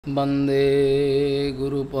वंदे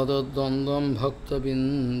गुरुपदद्वन्द्वं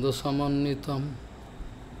भक्तबिन्दुसमन्वितं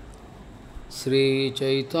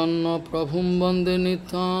श्रीचैतन्यप्रभुं वन्दे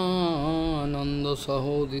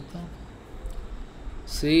नित्यानन्दसहोदितं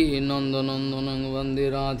श्रीनन्दनन्दनं वन्दे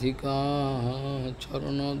राधिका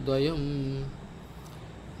चरणोदयं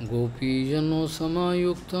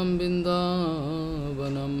गोपीजनसमायुक्तं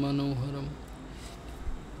बिन्दावनं मनोहरम्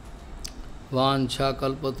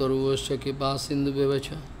वाञ्छाकल्पतरुश्च कृपासिन्धुभ्यश्च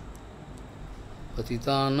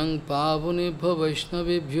पतितानं पावनेभ्यो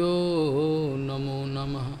वैष्णवेभ्यो नमो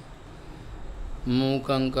नमः।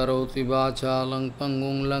 मूकं करोति वाचालं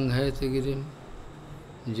पङ्गुं लङ्घयति गिरिं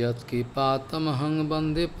यत्कृपातमहं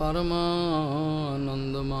वन्दे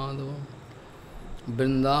परमानन्दमाधवं।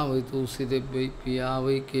 वृन्दावै तुलसीदेवी पिया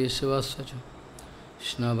वै केशवस्य च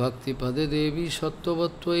कृष्णभक्तिपदे देवी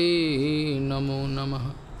सत्त्ववत्त्वयि नमो नमः।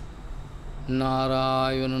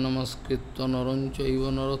 नारायण नमस्कृत्य नरं चैव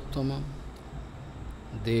नरोत्तमं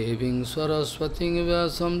देवीं सरस्वतीं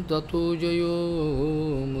व्यासं ततो जयो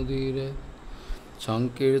मुदीरये।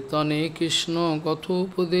 संकीर्तने कृष्ण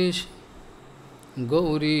कथोपदेशे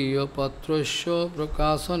गौरीयपत्रस्य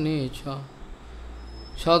प्रकाशने च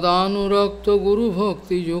सदानुरक्तो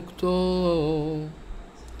गुरुभक्तियुक्तो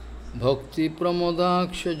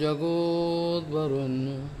भक्तिप्रमोदाक्ष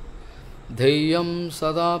जगोद्वरुण्य धैर्यं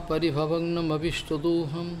सदा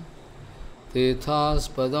परिभवग्नमभिष्टदोहं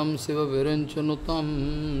तेथास्पदं शिवविरञ्चनुतं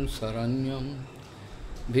शरण्यं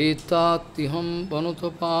भीतात्तिहं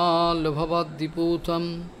वनुतपाल्भवद्दिपूतं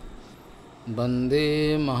वन्दे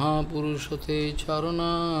महापुरुषते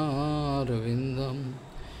चरणारविन्दं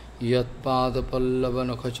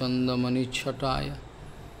यत्पादपल्लवनखचन्दमनिच्छटाय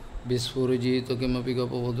विस्फुरजित किमपि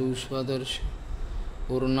गपवधू स्वदर्शि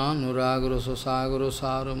पूर्णानुरागर ससागर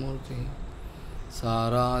सारमूर्ति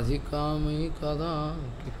साराधिका मयि कदा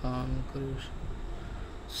कृपां करोषि।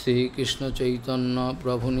 श्रीकृष्ण चैतन्य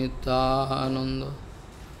प्रभु नित्यानंद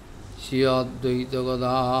श्री अद्वैत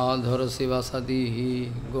गदाधर शिवासादि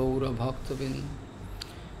गौरभक्तबिंद।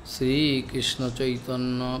 श्रीकृष्ण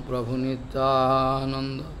चैतन्य प्रभु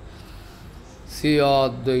नित्यानंद श्री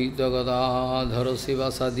अद्वैत गदाधर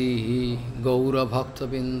शिवासादि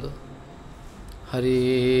गौरभक्तबिंद। हरे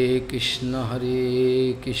कृष्ण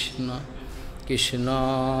कृष्ण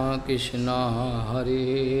कृष्ण हरे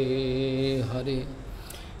हरे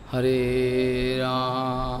हरे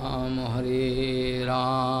राम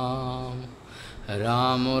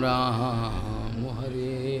राम राम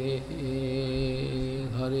हरे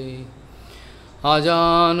हरे।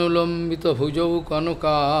 आजानुलंबित भुजौ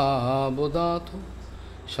कनकाबदातो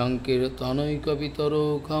संकीर्तनैकवितरो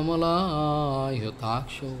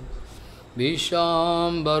कमलायताक्षो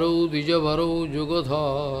विशाम्बरो द्विजवरो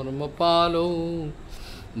जुगधर्मपालो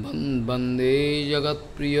वन्दे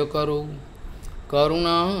जगत्प्रियकरो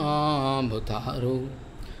करुणावतारो।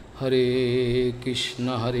 हरे कृष्ण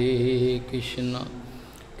कृष्ण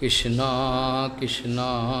कृष्ण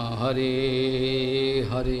हरे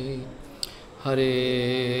हरे हरे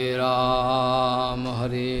राम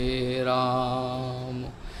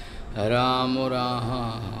राम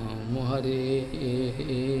राम हरे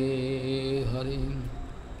हरे।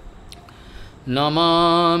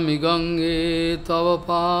 नमामि गंगे तव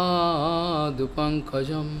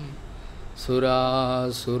पादपङ्कजं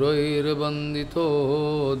सुरासुरैर्वन्दितो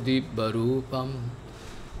दिव्यरूपं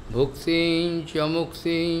भुक्तिं च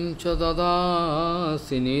मुक्तिं च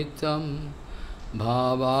ददासि नित्यं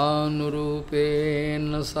भावानुरूपेण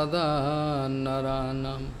सदा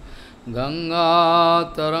नरानं।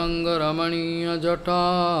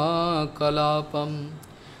 गंगातरङ्गरमणीयजटाकलापं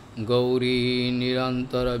गौरी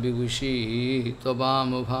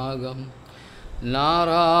निरन्तरविभूषितवामभागं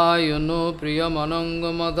नारायणो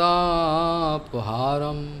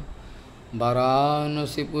प्रियमनङ्गमदापहारं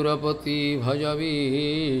वाराणसीपुरपति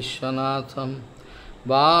भजवीशनाथं।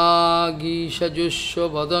 वागीशजुष्वदने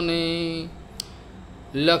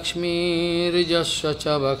लक्ष्मीर्यस्य च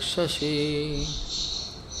वक्षसि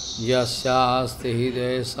यस्यास्ति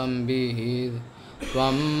हृदये संविहित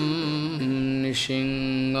त्वं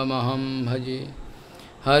नृसिंहमहं भजे।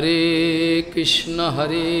 हरे कृष्ण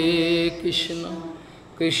कृष्ण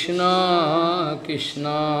कृष्ण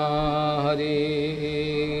हरे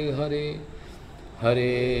हरे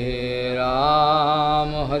हरे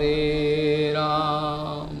राम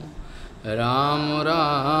राम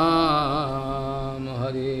राम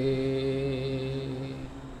हरे।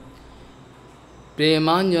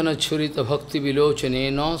 प्रेमांजन छुरित भक्ति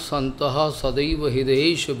विलोचनेन सन्तः सदैव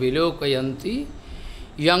हृदयेषु विलोकयन्ति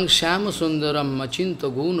यं श्याम सुंदरम अचिंत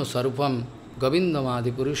गुण स्वरूपम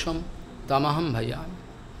गोविंदमादिपुरुषम तमहम भजामि।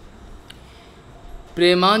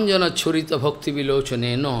 Premanjana churita bhakti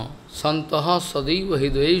vilochaneno santaha sadaiva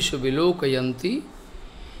hidayesha vilokayanti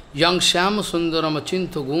yang shyama sundaram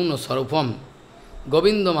achinta guna sarupam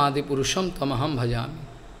govindamadi purusham tamaham bhajami.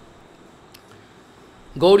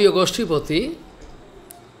 Gauriya Goshtipati,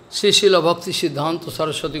 Srila Bhakti Siddhanta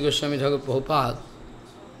Saraswati Goswami Thakur Prabhupada,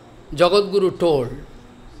 Jagadguru told,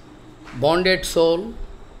 bonded soul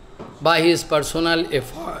by his personal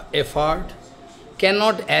effort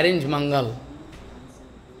cannot arrange Mangala.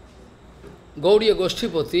 Gauriya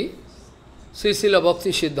Goshtipati, Srila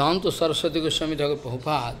Bhakti Siddhanta Saraswati Goswami Thakur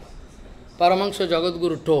Prabhupada, Paramahansa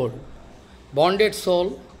Jagadguru told, bonded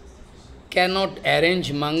soul cannot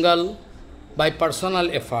arrange Mangala by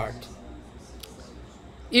personal effort.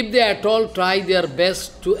 If they at all try their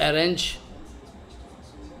best to arrange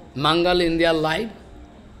Mangala in their life,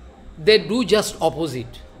 they do just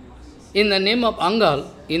opposite. In the name of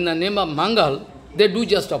Mangala, they do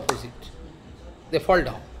just opposite. They fall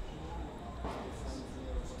down.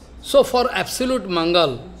 So for absolute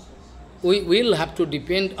Mangala, we will have to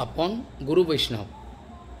depend upon Guru Vaishnava.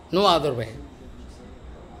 No other way.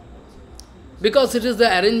 Because it is the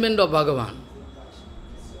arrangement of Bhagavan.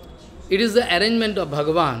 It is the arrangement of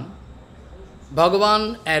Bhagavan.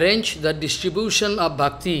 Bhagavan arranged the distribution of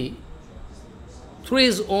bhakti through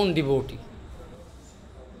his own devotee.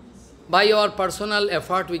 By our personal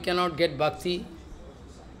effort, we cannot get bhakti.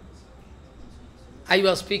 I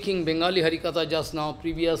was speaking Bengali Hari-kathā just now,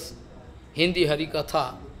 previous Hindi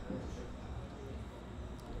Hari-kathā.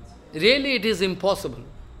 Really, it is impossible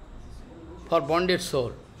for bonded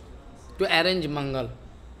soul to arrange Mangala.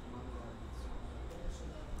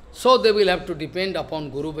 So they will have to depend upon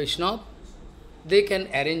Guru Vaishnava. They can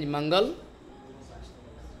arrange Mangala.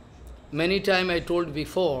 Many times I told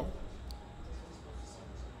before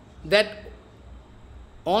that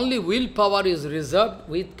only willpower is reserved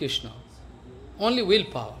with Krishna. Only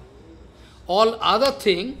willpower. All other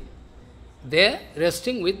things, they are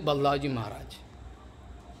resting with Balaji Maharaj.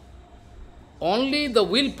 Only the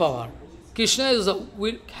willpower. Krishna is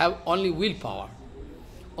have only willpower.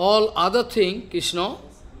 All other things, Krishna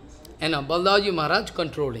and Balaji Maharaj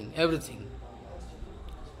controlling everything.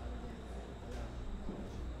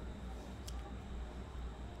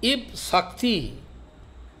 If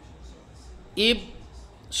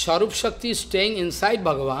Sarup Shakti is staying inside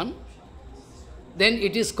Bhagavan, then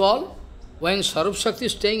it is called, when Sarup Shakti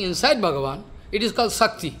is staying inside Bhagavan, it is called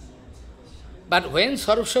Shakti. But when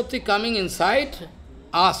Sarup Shakti coming inside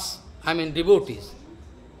us, devotees,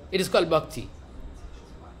 it is called Bhakti.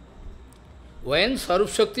 When Sarup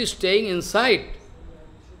Shakti is staying inside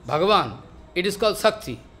Bhagavan, it is called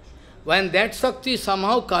Shakti. When that Shakti is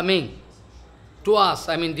somehow coming to us,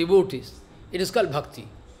 devotees, it is called Bhakti.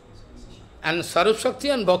 And Sarup Shakti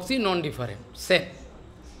and Bhakti non-different, same,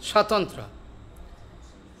 Swatantra.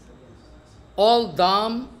 All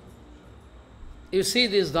Dham, you see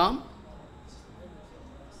this Dham?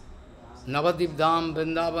 Navadip Dham,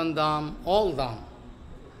 Vrindavan Dham, all Dham.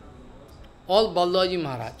 All Balaji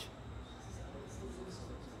Maharaj.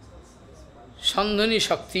 Sandhini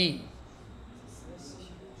Shakti.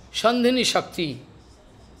 Sandhini Shakti.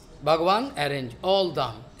 Bhagavan arranged all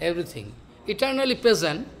Dham, everything. Eternally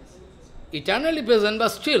present, but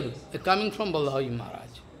still coming from Balaji Maharaj.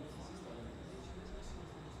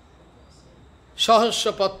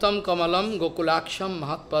 Sahasra pattam kamalam gokulaksham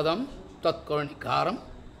mahatpadam tat karnikaram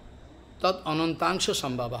tat anantangsha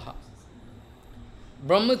sambhavaha.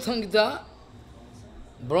 Brahma Samhita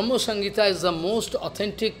is the most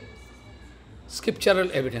authentic scriptural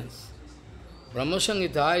evidence. Brahma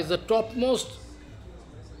Samhita is the topmost,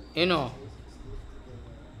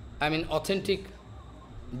 authentic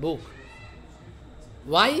book.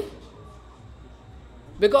 Why?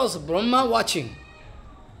 Because Brahma watching.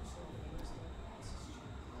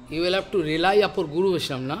 You will have to rely upon Guru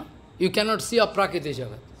Vaishnava. You cannot see Aprākṛta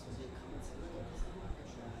Jagat.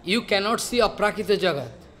 You cannot see Aprākṛta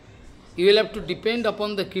Jagat. You will have to depend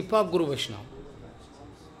upon the kṛpā of Guru Vaishnava.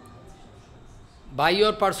 By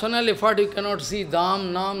your personal effort, you cannot see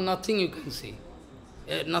Dham, Nam, nothing you can see.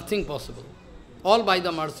 Nothing possible. All by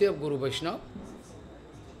the mercy of Guru Vaishnava.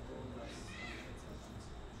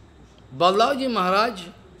 Balaji Maharaj,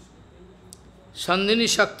 Sandhini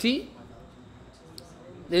Shakti,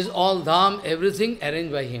 this is all Dham, everything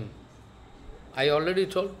arranged by him. I already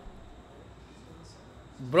told.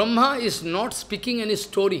 Brahma is not speaking any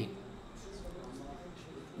story.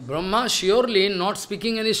 Brahma surely not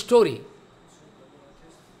speaking any story.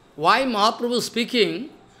 Why Mahaprabhu is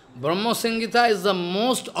speaking? Brahma Samhita is the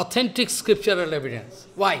most authentic scriptural evidence.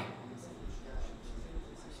 Why?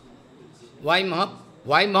 Why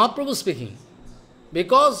Mahaprabhu is speaking?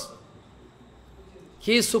 Because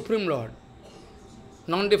He is Supreme Lord,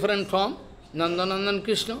 non-different from Nandanandan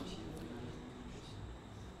Krishna.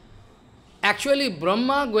 Actually,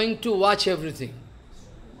 Brahma going to watch everything.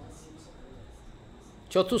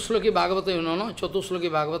 Chatusloki Bhagavata, you know, no? Chatusloki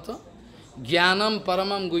Bhagavata. Jnanam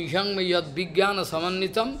paramam guhyam yad vijñāna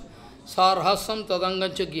samannitam sarhasam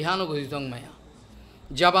tadangancha gihano guditang maya.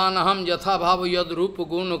 Jabanaham yatha bhava yad rupa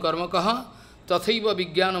gunu karmakaha tathaiva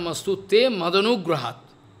vijñānamastu te madanugrahat.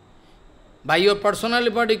 By your personal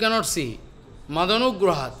effort you cannot see.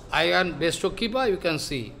 Madanugrahat. I am best of kṛpā, you can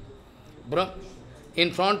see.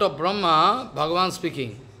 In front of Brahma, Bhagavan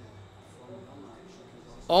speaking.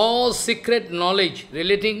 All secret knowledge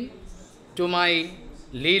relating to my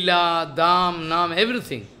Leela, Dham, Nam,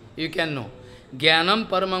 everything you can know. Jnanam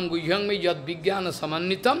paramam guhyam yad vijñāna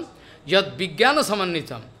samannitam, yad vijñāna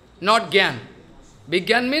samannitam, not Gyan.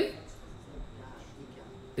 Vijñāna means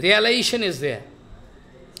realization is there.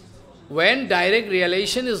 When direct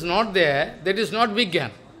realization is not there, that is not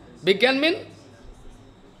Vijñāna. Vijñāna means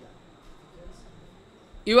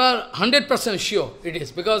you are 100% sure it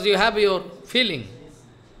is, because you have your feeling.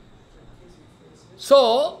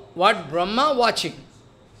 So, what Brahma watching?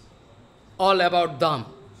 All about Dham.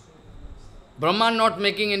 Brahma not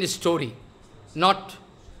making any story, not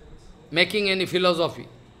making any philosophy.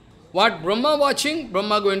 What Brahma watching,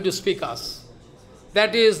 Brahma going to speak us.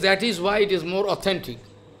 That is why it is more authentic.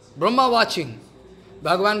 Brahma watching,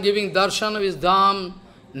 Bhagavan giving darshan of his Dham,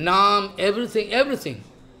 Nam, everything.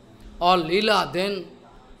 All Leela, then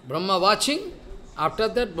Brahma watching, after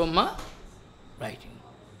that Brahma writing.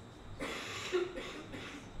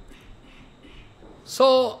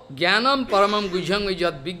 So, Jnanam paramam guhyam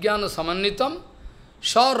yad vijñāna samannitam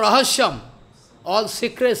sa rahasyam, all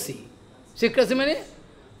secrecy. Secrecy means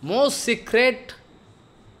most secret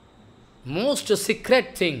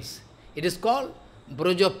things. It is called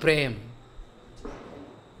Braja Prem.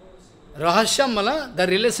 Rahasyam mala, the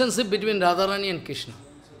relationship between Radharani and Krishna.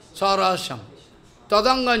 Sa rahasyam.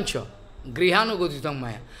 Tadangancha, grihano goditam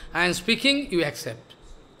maya. I am speaking, you accept.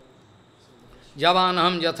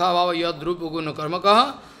 Javanaham yathabhava yadrupaguna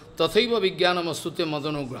karmakaha tathaiva vijñānamastute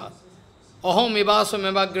madanugrahat. Aham ivasa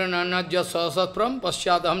mevagrana sasatpram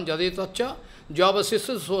pasyadaham jadetacha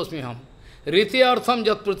javasisya swasmiham. Riti-artham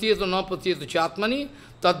jat pratiyata na pratiyata chatmani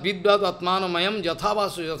tad vidvad atmanamayam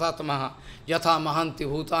yathavasu yathatamaha yatha mahanti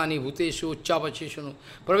bhutani bhuteshu uchchapacheshunu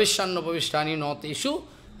pravishanna pravishtani nateshu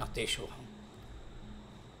nateshu.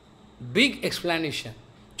 Big explanation.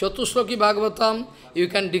 Chatusloki Bhagavatam, you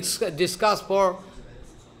can discuss for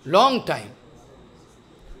long time.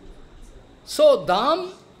 So,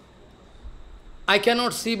 Dham, I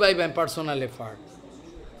cannot see by my personal effort.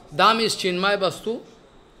 Dham is Chinmaya Vastu,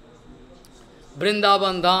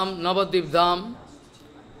 Vrindavan Dham, Navadvip Dham.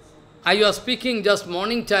 I was speaking just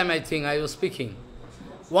morning time, I think I was speaking.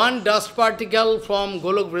 One dust particle from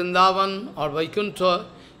Golok Vrindavan or Vaikuntha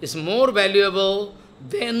is more valuable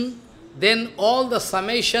than all the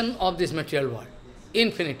summation of this material world.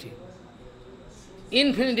 Infinity.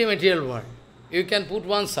 Infinity material world. You can put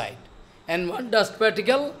one side. And one dust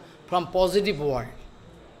particle from positive world.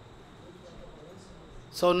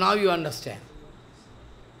 So now you understand.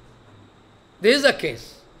 This is the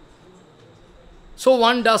case. So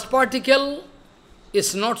one dust particle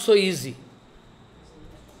is not so easy.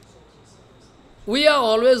 We are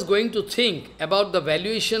always going to think about the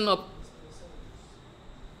valuation of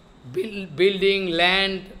building,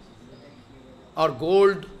 land, or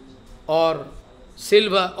gold, or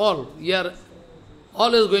silver, all. We are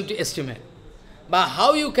always going to estimate. But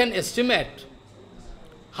how you can estimate?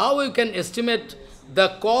 How you can estimate the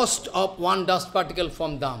cost of one dust particle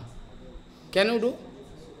from Dham? Can you do?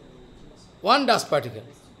 One dust particle.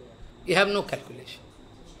 You have no calculation.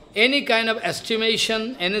 Any kind of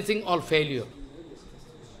estimation, anything, all failure.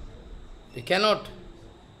 You cannot.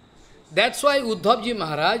 That's why Uddhavji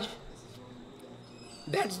Maharaj,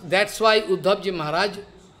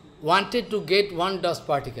 wanted to get one dust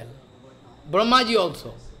particle. Brahmaji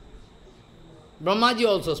also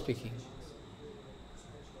speaking.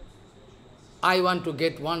 I want to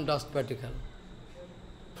get one dust particle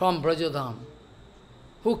from Brajadham.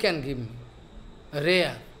 Who can give me?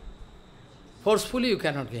 Rare. Forcefully you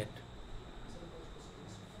cannot get.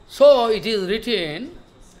 So it is written,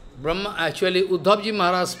 actually Uddhavji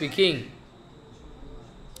Maharaj speaking,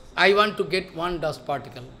 I want to get one dust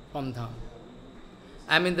particle from Dham.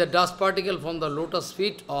 I mean the dust particle from the lotus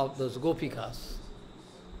feet of those gopikas.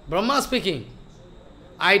 Brahma speaking,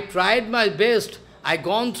 I tried my best, I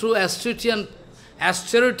gone through austerious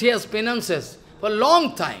penances for a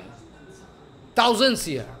long time, thousands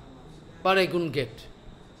years, but I couldn't get.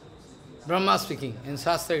 Brahma speaking, in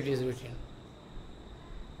Shastra it is written.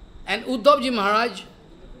 And Uddhavji Maharaj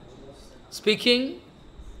speaking,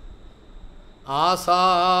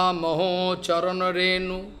 Asa maho charana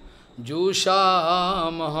renu jusha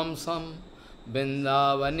mahamsam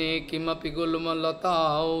Vrindavane kimapi gulma lata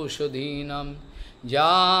aushadhinam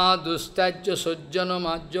Jadustajya sujjanam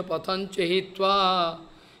ajya patancha hitva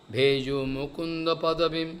Bheju mukunda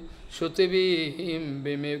padavim shrutivim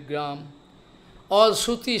bimigram. All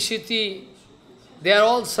Shruti, Shiti, they are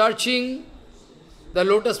all searching the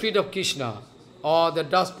lotus feet of Krishna or the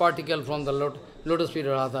dust particle from the lotus feet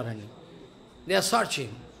of Radharani. They are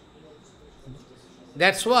searching.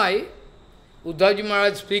 That's why Uddhavji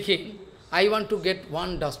Maharaj speaking, I want to get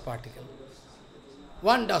one dust particle.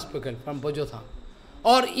 One dust particle from Bhajodham.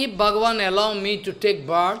 Or if Bhagavan allow me to take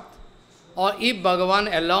birth, or if Bhagavan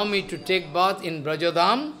allow me to take birth in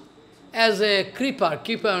Brajadham as a kṛpā,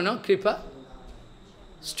 kṛpā.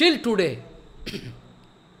 Still today,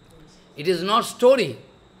 it is not story.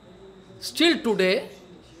 Still today,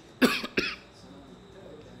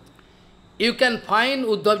 you can find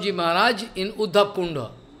Uddhavji Maharaj in Uddhav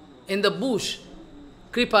Kunda, in the bush.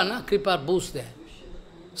 Kṛpā bush there.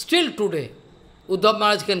 Still today, Uddhav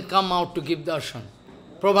Maharaj can come out to give darshan,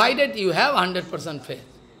 provided you have 100% faith.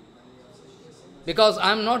 Because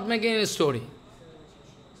I am not making any story.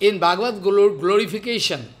 In Bhagavad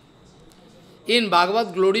glorification,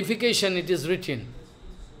 it is written,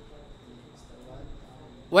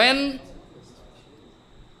 when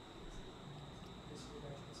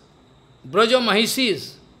Braja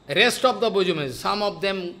Mahisis, rest of the Braja Mahisis, some of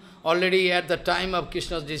them already at the time of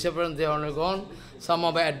Krishna's disappearance, they are already gone, some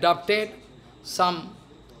have adopted, some.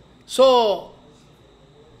 So,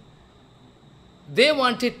 they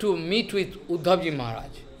wanted to meet with Uddhavji Maharaj.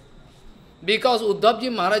 Because Uddhavji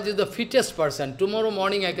Maharaj is the fittest person. Tomorrow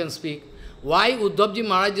morning I can speak. Why Uddhavji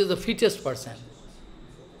Maharaj is the fittest person?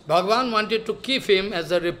 Bhagavan wanted to keep him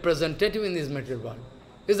as a representative in this material world.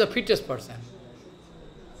 He is the fittest person.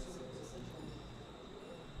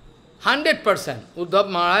 100% Uddhav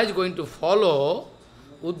Maharaj is going to follow,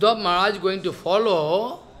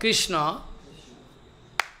 Krishna.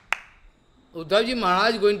 Uddhavji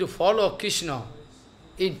Maharaj is going to follow Krishna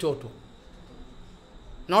in toto.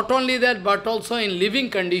 Not only that, but also in living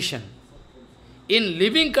condition. In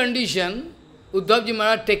living condition, Uddhavji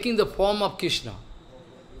Maharaj taking the form of Krishna.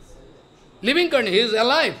 Living condition, he is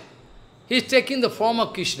alive. He is taking the form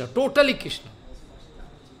of Krishna, totally Krishna.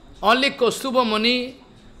 Only Kaustubha Muni,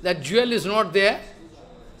 that jewel is not there.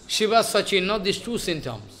 Shiva, Sachin, no, these two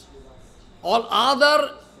symptoms. All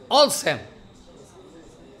other, all same.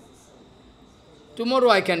 Tomorrow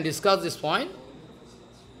I can discuss this point.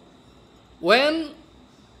 When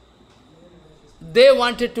they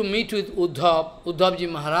wanted to meet with Uddhavji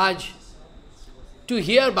Maharaj, to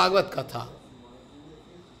hear Bhagavad Katha.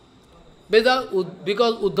 Because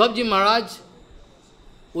Uddhavji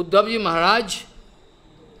Maharaj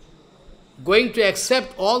going to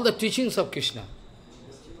accept all the teachings of Krishna.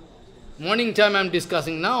 Morning time I am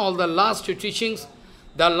discussing now all the last teachings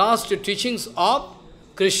of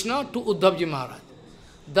Krishna to Uddhavji Maharaj.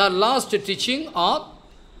 The last teaching of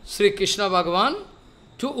Sri Krishna Bhagavan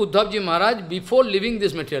to Uddhavji Maharaj before leaving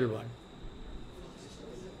this material world.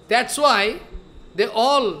 That's why they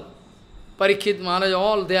all, Parikshit Maharaj,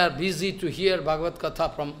 all they are busy to hear Bhagavad Katha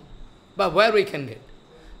from, but where we can get.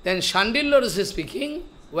 Then Shandilya is speaking,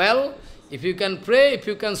 well, if you can pray, if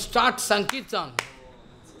you can start Sankirtan,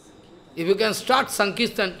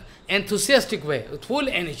 enthusiastic way, with full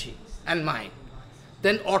energy and mind,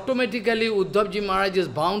 then automatically Uddhavji Maharaj is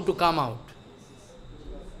bound to come out.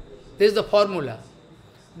 This is the formula.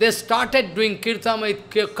 They started doing kirtan with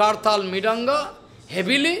kartal midanga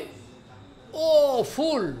heavily. Oh,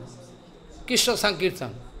 full Krishna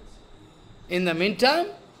Sankirtan. In the meantime,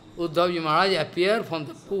 Uddhavji Maharaj appeared from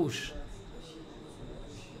the bush.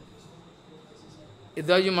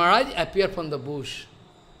 Uddhavji Maharaj appeared from the bush.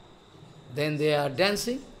 Then they are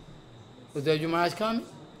dancing. Uddhavji Maharaj coming.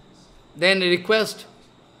 Then request.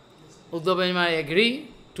 Uddhavji Maharaj agree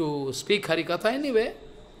to speak Hari-kathā anyway.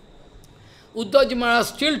 Uddhavji Maharaj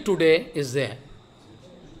still today is there.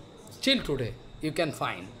 Still today you can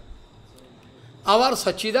find. Our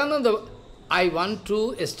Sachidananda, I want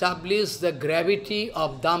to establish the gravity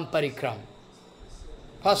of Dhama-Parikrama.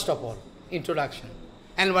 First of all, introduction.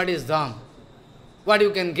 And what is Dham? What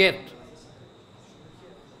you can get?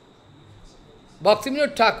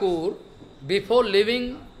 Bhaktivinoda Thakur, before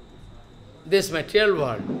leaving this material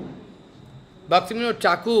world, Bhaktivinoda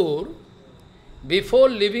Thakur, before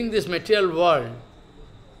leaving this material world,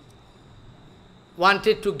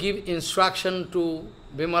 wanted to give instruction to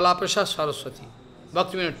Vimala Prasad Saraswati.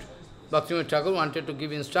 Bhaktivinoda Thakur wanted to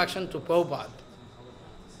give instruction to Prabhupada.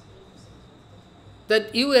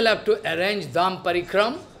 that you will have to arrange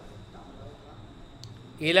Dhama-Parikramā.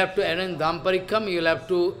 You will have to arrange Dhama-Parikramā, you will have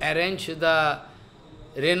to arrange the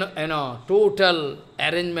total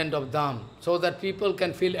arrangement of Dham, so that people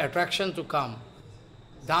can feel attraction to come.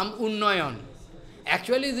 Dham Unnayan.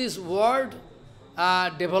 Actually this word,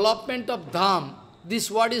 development of Dham,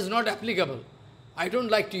 this word is not applicable. I don't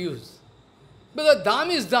like to use. Because Dham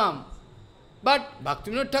is Dham. But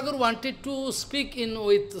Bhaktivinoda Thakur wanted to speak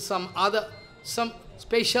with some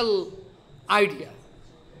special idea.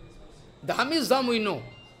 Dham is Dham, we know.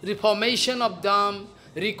 Reformation of Dham,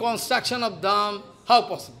 reconstruction of Dham, how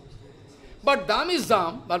possible? But Dham is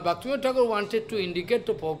Dham, but Bhaktivinoda Thakur wanted to indicate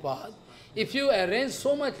to Prabhupada, if you arrange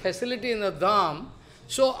so much facility in the Dham,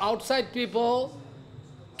 so outside people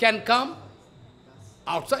can come,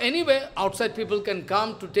 outside people can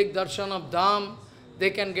come to take darshan of Dham, they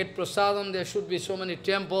can get prasadam, there should be so many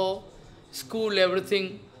temple, school,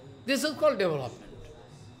 everything. This is called development.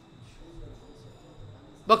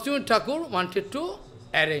 Bhaktivinoda Thakur wanted to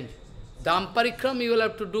arrange. Dhama-Parikramā you will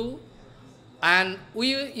have to do, and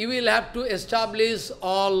you will have to establish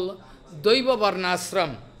all Daiva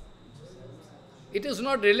Varnashram. It is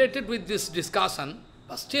not related with this discussion,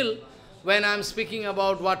 but still, when I am speaking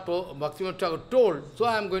about what Bhaktivinoda Thakur told, so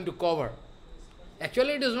I am going to cover.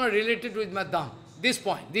 Actually, it is not related with my Dham. This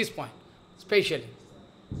point, specially.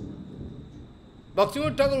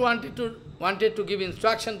 Bhaktivinoda Thakur wanted to give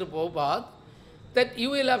instruction to Prabhupada that you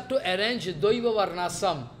will have to arrange Daiva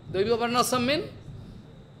Varnashram. Daiva Varnashram means,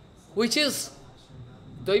 which is,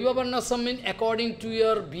 Daiva Varnashram means according to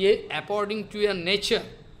your nature.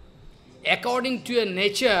 According to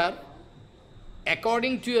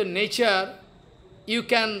your nature, you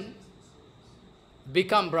can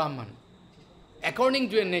become Brahman. According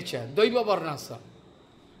to your nature, Daiva Varnashram.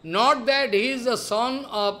 Not that he is the son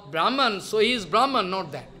of Brahman, so he is Brahman,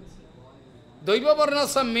 not that. Daiva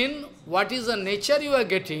Varnashram means what is the nature you are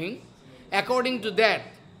getting, according to that.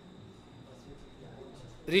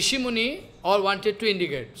 Rishi Muni all wanted to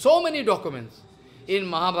indicate. So many documents. In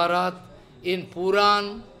Mahabharata, in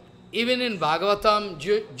Puran, even in Bhagavatam,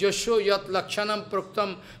 Jasho Yat Lakshanam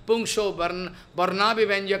Pruktam Pungsho Varnabi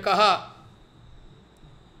Venjakaha.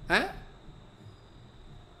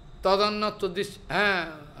 Tadanna to this,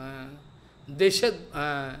 Deshat,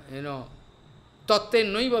 Tatte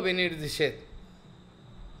Noiva Venirdishet.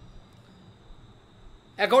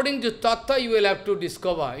 According to Tattva, you will have to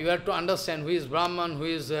discover, you have to understand who is Brahman, who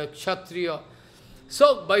is Kshatriya.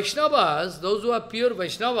 So, Vaishnavas, those who are pure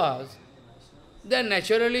Vaishnavas, they are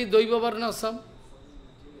naturally Daiva Varnashram.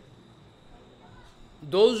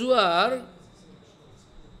 Those who are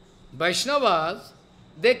Vaishnavas,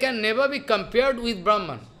 they can never be compared with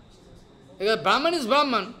Brahman. Because Brahman is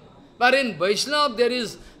Brahman, but in Vaishnava there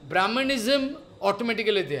is Brahmanism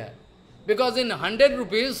automatically there. Because in 100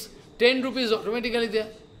 rupees, 10 rupees automatically there.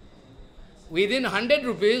 Within 100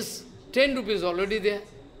 rupees, 10 rupees already there.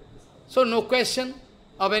 So no question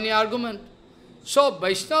of any argument. So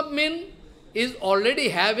Vaishnava means is already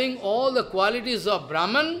having all the qualities of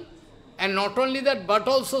Brahman, and not only that, but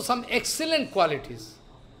also some excellent qualities.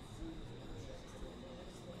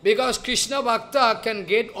 Because Krishna Bhakta can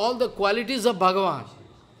get all the qualities of Bhagavan.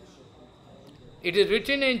 It is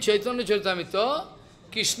written in Chaitanya Charitamrita,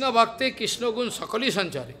 Krishna Bhakti Krishna Gun Sakali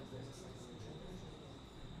Sanchari.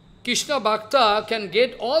 Krishna Bhakta can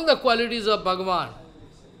get all the qualities of Bhagavan.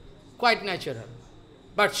 Quite natural.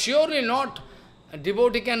 But surely not a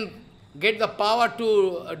devotee can get the power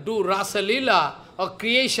to do Rasa Leela or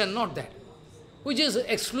creation, not that. Which is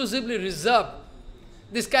exclusively reserved.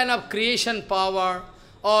 This kind of creation power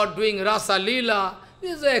or doing Rasa Leela,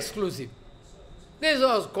 this is exclusive. This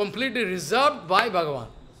was completely reserved by Bhagavan.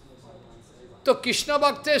 So Krishna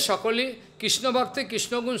Bhakti Krishna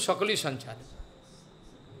Gun Sakali Sanchari.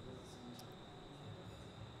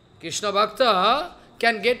 Krishna Bhakta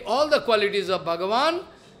can get all the qualities of Bhagavan,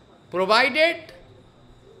 provided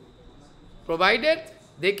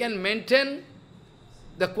they can maintain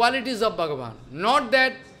the qualities of Bhagavan. Not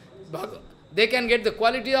that they can get the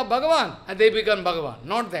quality of Bhagavan and they become Bhagavan.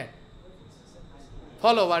 Not that.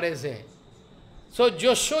 Follow what I say. So,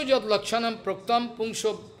 Jasho Jat Lakshanam Pruktam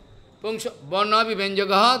Pungsho Varnabi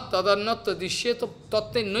Venjagaha Tadarnatta Dishyeto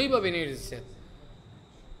Tatte Noiva Venirishet.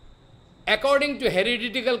 According to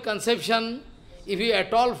hereditary conception, if you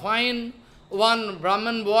at all find one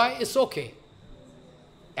Brahman boy, it's okay.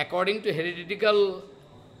 According to hereditary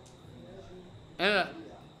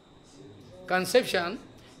conception,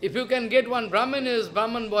 if you can get one Brahman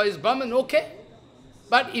boy is Brahman, okay.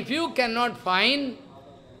 But if you cannot find,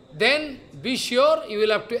 then be sure you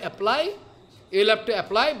will have to apply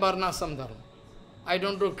Varnashram Dharma. I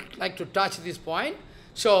don't like to touch this point.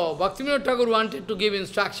 So, Bhaktivinoda Thakur wanted to give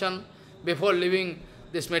instruction before leaving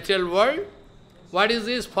this material world. What is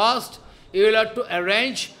this? First, you will have to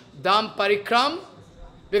arrange Dhama-Parikramā,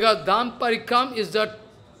 because Dhama-Parikramā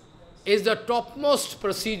is the topmost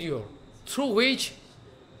procedure through which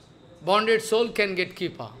bonded soul can get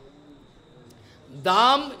kṛpā.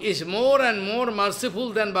 Dham is more and more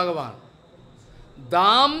merciful than Bhagavan.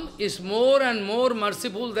 Dham is more and more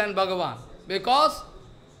merciful than Bhagavan, because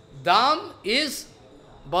Dham is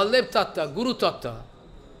Baldev Tattva, Guru Tattva.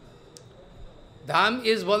 Dham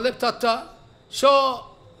is Baldev Tattva, so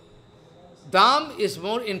Dham is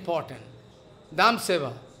more important.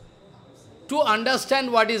 Dhama-seva. To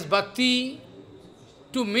understand what is bhakti,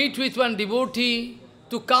 to meet with one devotee,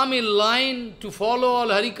 to come in line, to follow all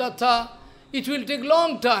Hari-kathā, it will take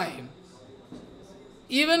long time.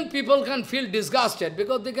 Even people can feel disgusted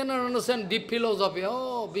because they cannot understand deep philosophy.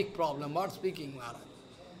 Oh, big problem, what speaking, Maharaj?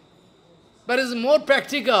 But it's more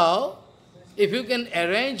practical if you can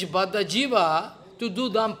arrange Baddha Jiva to do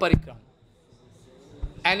Dhama-Parikramā.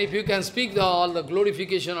 And if you can speak all the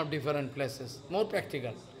glorification of different places, more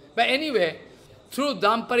practical. But anyway, through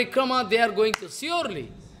Dhama-Parikrama, they are going to,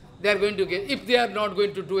 surely, they are going to get, if they are not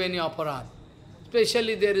going to do any aparad.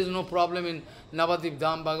 Especially there is no problem in Navadip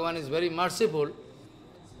Dham, Bhagavan is very merciful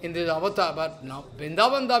in this avatar, but now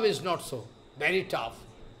Vrindavan Dham is not so, very tough.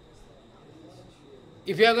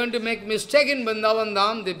 If you are going to make mistake in Vrindavan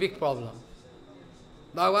Dham, the big problem.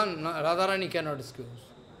 Bhagavan, Radharani cannot excuse.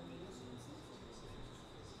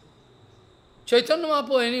 Chaitanya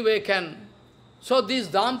Mahaprabhu anyway can. So this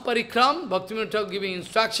Dhama-Parikramā, Bhaktivinoda Thakur giving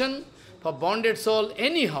instruction for bonded soul,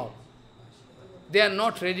 anyhow, they are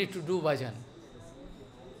not ready to do bhajan.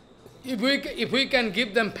 If we can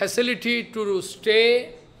give them facility to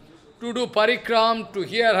stay, to do parikram, to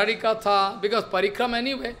hear Hari-kathā, because parikram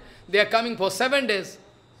anyway, they are coming for 7 days.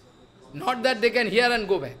 Not that they can hear and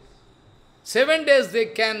go back. 7 days they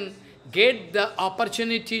can get the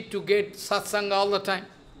opportunity to get satsanga all the time.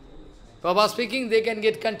 Prabhupada speaking, they can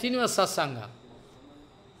get continuous satsanga.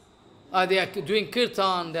 They are doing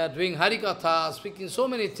kirtan, they are doing Hari-kathā, speaking so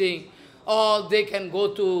many things. Or they can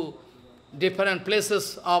go to different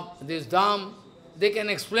places of this dham, they can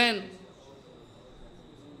explain.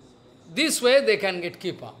 This way they can get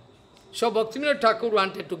kṛpā. So Bhaktivinoda Thakur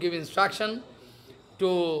wanted to give instruction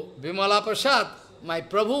to Vimala Prasad, my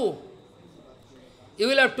Prabhu, you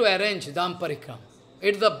will have to arrange Dhama-Parikramā.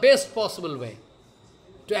 It's the best possible way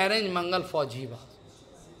to arrange Mangal for Jiva.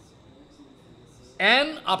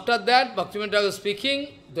 And after that, Bhaktivinoda Thakur speaking,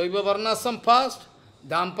 Daiva Varnasam first,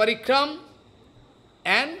 Dhama-Parikramā,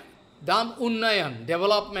 and Dham Unnayan,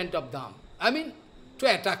 development of Dham. I mean, to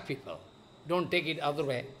attack people. Don't take it other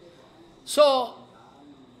way. So,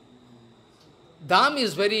 Dham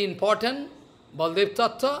is very important, Baldev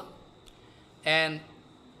Tattva, and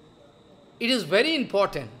it is very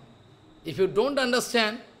important. If you don't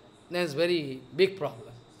understand, then it's very big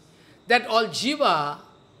problem. That all Jiva,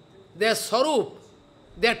 their Sarup,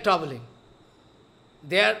 they are traveling.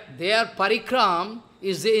 Their Parikram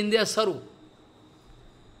is in their Sarup.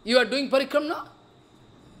 You are doing Parikram now?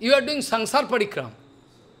 You are doing saṁsāra-parikramā.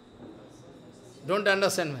 Don't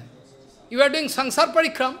understand me. You are doing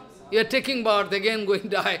saṁsāra-parikramā. You are taking birth, again going to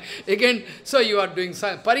die, again. So you are doing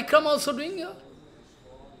Parikramā also doing here.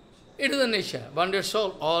 It is the nature. Bonded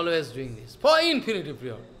soul always doing this for infinity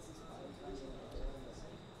period.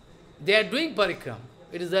 They are doing Parikramā.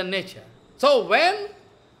 It is their nature. So when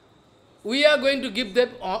we are going to give them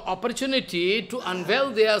opportunity to unveil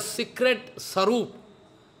their secret sarup,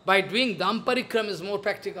 by doing Dhama-Parikramā is more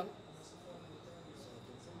practical.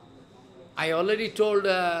 I already told,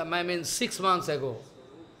 6 months ago,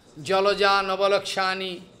 Jalaja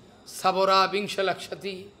Navalakshani Sabora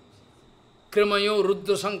Vingshalakshati Krimayo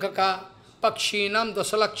Rudra Sankaka Pakshinam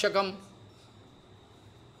Dasalakshakam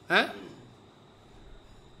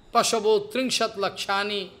Pashabo Tringshat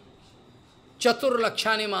Lakshani Chatur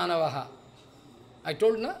Lakshani Manavaha. I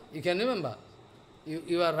told, na? You can remember.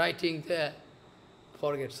 You are writing there.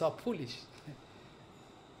 Forget, so foolish.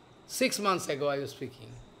 6 months ago I was speaking.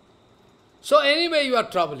 So anyway you are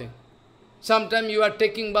traveling. Sometimes you are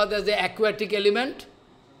taking bath as the aquatic element,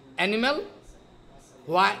 animal,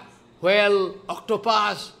 whale,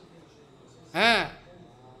 octopus.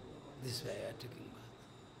 This way you are taking bath.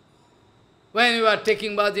 When you are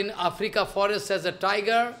taking bath in Africa forest as a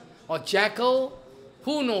tiger or jackal,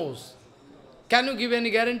 who knows? Can you give any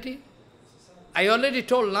guarantee? I already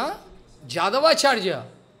told, na? Jadavacharya,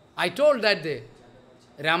 I told that day,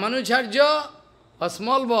 Ramanujarya, a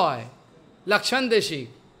small boy, Lakshan Deshik,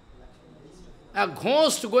 a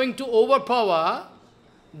ghost going to overpower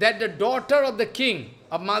that the daughter of the king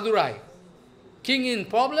of Madurai, king in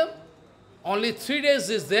problem, only 3 days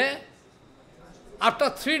is there. After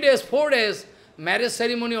 3 days, 4 days, marriage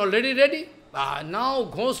ceremony already ready. Now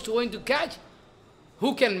ghost going to catch.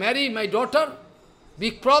 Who can marry my daughter?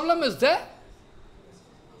 Big problem is there.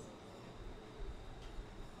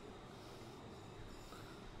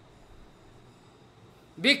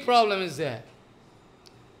 Big problem is there.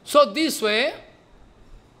 So this way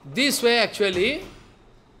actually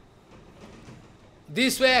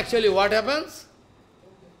what happens?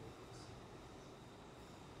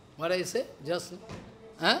 What I say? Just,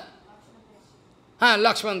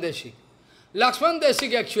 Lakshman Deshik. Lakshman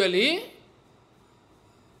Deshik actually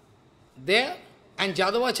there, and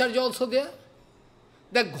Jadavacharya also there.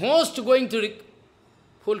 The ghost going to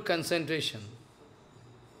full concentration.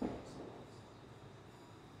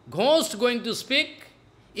 Ghost going to speak,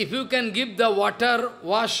 if you can give the water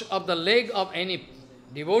wash of the leg of any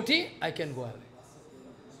devotee, I can go away.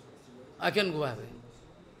 I can go away.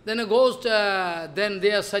 Then a ghost, then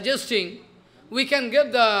they are suggesting, we can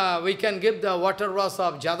give the water wash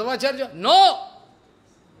of Jadavacharya. No!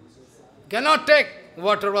 Cannot take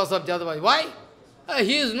water wash of Jadavacharya. Why?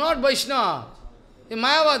 He is not Vaishnava. He is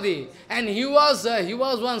Mayavadi. And he was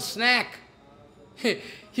one snack.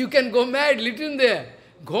 You can go mad, little there.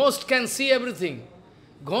 Ghost can see everything.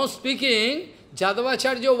 Ghost speaking,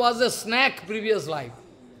 Jadavacharya was a snack previous life.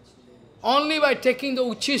 Only by taking the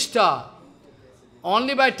Uchishta,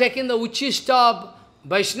 of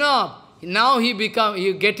Vaishnava, now he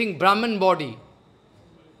getting Brahman body.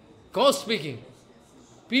 Ghost speaking.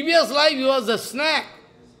 Previous life he was a snack.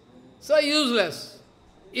 So useless.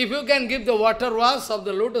 If you can give the water wash of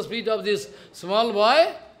the lotus feet of this small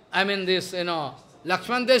boy,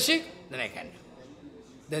 Lakshman Deshik, then I can do.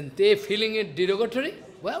 Then they feeling it derogatory.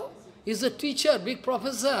 Well, he's a teacher, big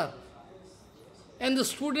professor. And the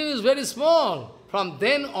student is very small. From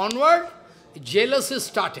then onward, jealousy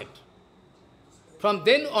started. From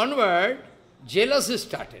then onward, jealousy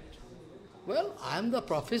started. Well, I am the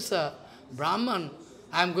professor, Brahman,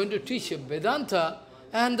 I am going to teach Vedanta,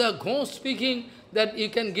 and the ghost speaking that you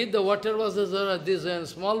can give the water was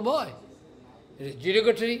this small boy. It is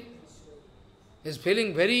derogatory. He is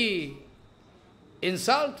feeling very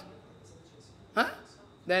insult.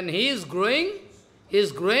 Then he is growing,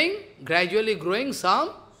 gradually growing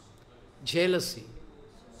some jealousy.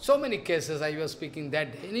 So many cases I was speaking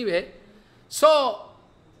that day. Anyway, so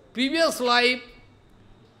previous life,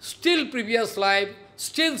 still previous life,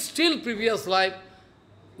 still previous life,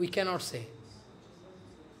 we cannot say.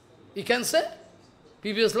 We can say?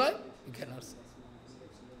 Previous life? We cannot say.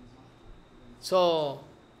 So,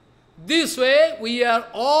 this way we are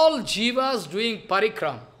all jivas doing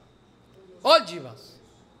parikram. All jivas.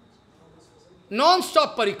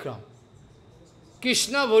 Non-stop parikram.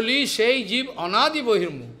 Krishna boli shei jiv anadi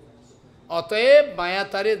bohirmu. Ataeb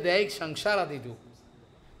mayatare daik saṁsāra didu.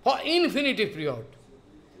 For infinity period.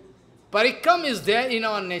 Parikram is there in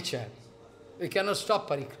our nature. We cannot stop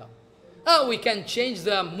parikram. We can change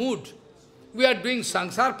the mood. We are doing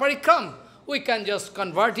saṁsāra-parikramā. We can just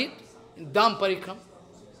convert it in dhama-parikramā.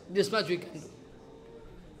 This much we can do.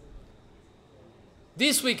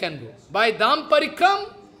 This we can do. By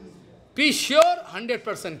dhama-parikramā, be sure 100%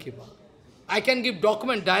 kṛpā. I can give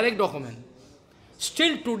document, direct document.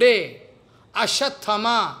 Still today,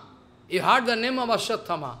 Ashwathama, you heard the name of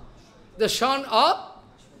Ashwathama, the son of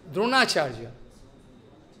Dronacharya.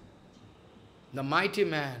 The mighty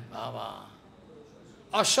man, Baba.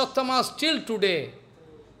 Ashwathama still today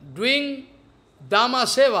doing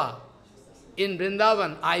dhama-seva in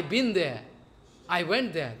Vrindavan. I've been there. I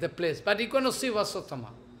went there, the place. But you cannot see Ashwathama.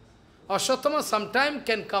 Ashwathama sometime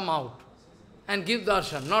can come out and give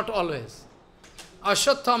darshan, not always.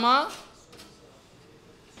 Ashwathama,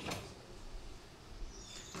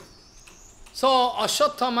 so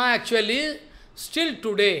Ashwathama actually still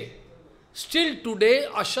today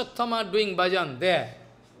Ashwathama doing bhajan there.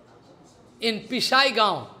 In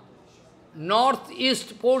Pisai-gaon,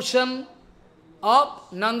 northeast portion of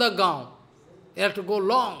Nandagaon. You have to go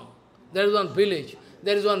long. There is one village.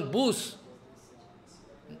 There is one bush.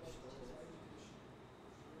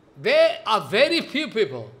 There are very few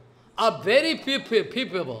people.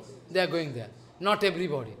 They are going there. Not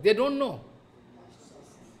everybody. They don't know.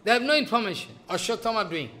 They have no information. Ashwathama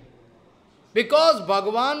doing. Because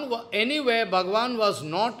Bhagavan was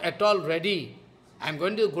not at all ready. I am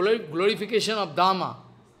going to glorification of Dhamma.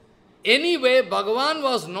 Anyway, Bhagavan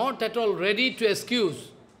was not at all ready to excuse.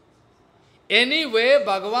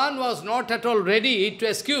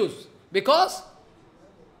 Because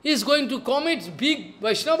he is going to commit big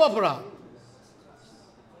Vaishnava aparad.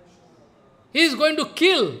 He is going to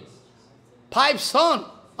kill 5 sons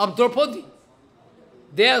of Draupadi.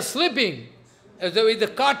 They are sleeping. As though with the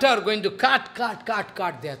cutter going to cut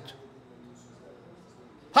that.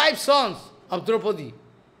 5 sons of Draupadi.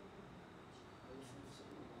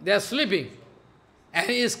 They are sleeping. And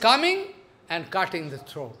he is coming and cutting the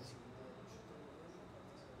throat.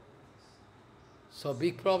 So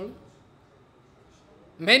big problem.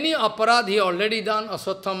 Many aparad he already done,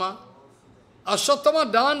 Aswattama.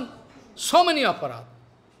 Aswattama done so many aparad.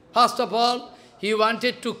 First of all, he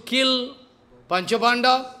wanted to kill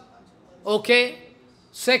Panchabanda. Okay.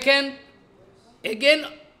 Second, again,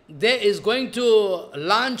 there is going to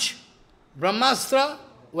launch Brahmastra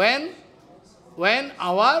when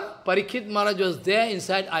our Parikshit Maharaj was there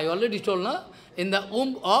inside, I already told, na? Inside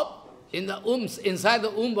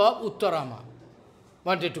the womb of Uttarama.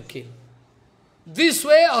 Wanted to kill. This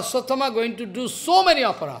way, Aswattama going to do so many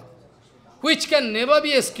aparadha, which can never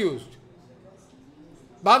be excused.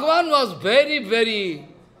 Bhagavan was very, very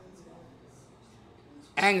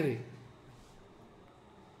angry.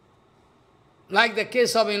 Like the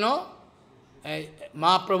case of,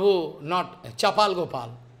 Mahaprabhu, not Chapal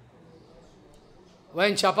Gopal.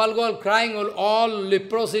 When Chapal Gopal crying all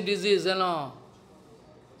leprosy disease,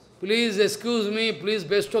 please excuse me, please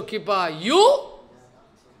bestow kṛpā. You?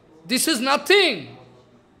 This is nothing.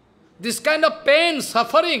 This kind of pain,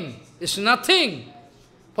 suffering is nothing.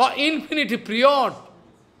 For infinity period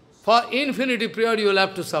you will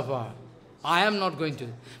have to suffer. I am not going to.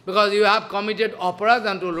 Because you have committed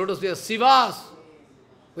aparadha unto lotus feet. Sivas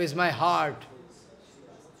with my heart.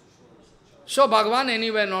 So Bhagavan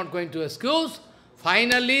anyway not going to excuse.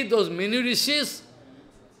 Finally those Muni Rishis,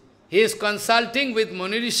 he is consulting with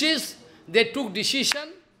Muni Rishis. They took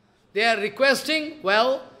decision. They are requesting,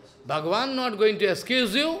 well, Bhagavan not going to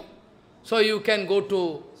excuse you. So you can go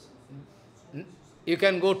to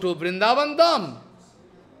Vrindavan Dham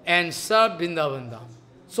and serve Vrindavan Dham.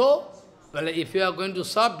 So, well, if you are going to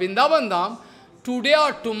serve Vrindavan Dham, today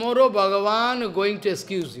or tomorrow Bhagavan is going to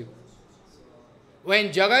excuse you. When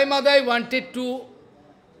Jagai Madai wanted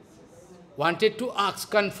to ask,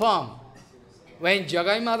 confirm, when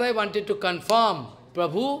Jagai Madai wanted to confirm,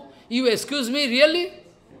 Prabhu, you excuse me, really?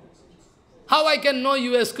 How I can know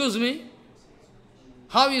you excuse me?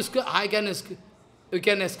 How you can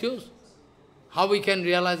excuse? How we can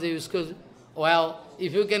realize that you excuse? Well,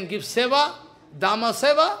 if you can give seva,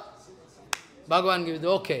 dhama-seva, Bhagavan gives,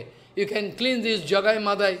 okay. You can clean this Jagai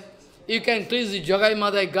Madai. You can clean this Jagai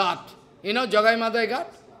Madai Ghat. You know Jagai Madai Ghat?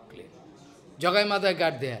 Clean. Jagai Madai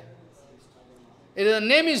Ghat there. The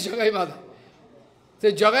name is Jagai Madai.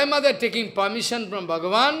 So Jagai Madai taking permission from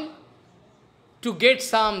Bhagavan to get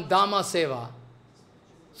some dhama-seva.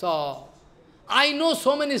 So, I know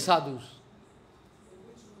so many sadhus.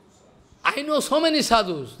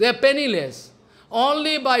 They are penniless.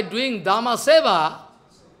 Only by doing dhama-seva,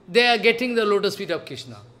 they are getting the lotus feet of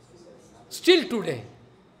Krishna. Still today,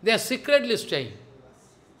 they are secretly staying.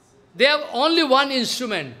 They have only one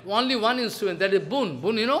instrument, that is boon.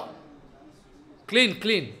 Boon, you know?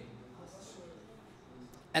 Clean.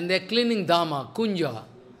 And they are cleaning Dhamma, Kunja.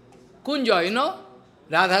 Kunja, you know?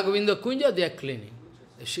 Radha Govinda Kunja, they are cleaning.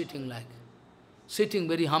 They are sitting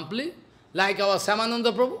very humbly, like our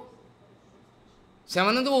Samananda Prabhu.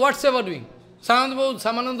 Samananda Prabhu, what seva doing?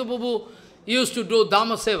 Samananda Prabhu used to do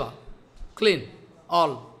dhama-seva, clean,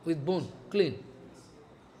 all with boon, clean.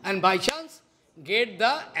 And by chance, get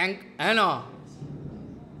the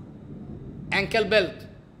ankle belt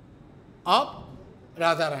of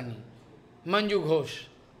Radharani, Manju Ghosh.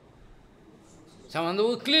 Samananda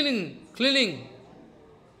Prabhu cleaning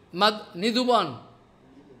Nidhuban.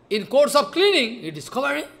 In course of cleaning, he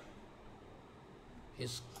discovered he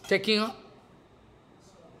is taking up.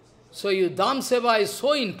 So Dhama-seva is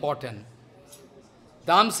so important.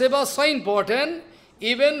 Dhama-seva is so important,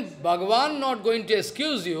 even Bhagavan not going to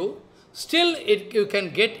excuse you, still you can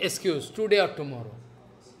get excused today or tomorrow.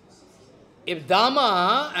 If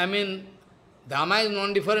Dhama, Dhama is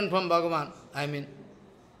non-different from Bhagavan,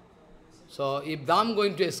 So if Dham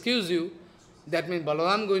going to excuse you, that means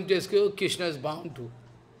Balaram going to excuse you, Krishna is bound to.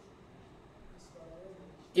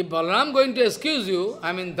 If Balaram going to excuse you,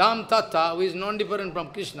 Dham Tattva, who is non-different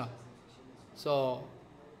from Krishna. So,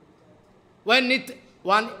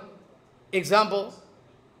 one example,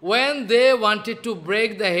 when they wanted to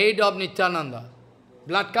break the head of Nityananda,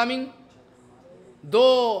 blood coming,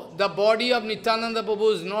 though the body of Nityananda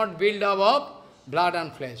Prabhu is not built up of blood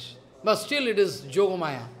and flesh, but still it is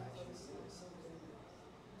Yogamaya.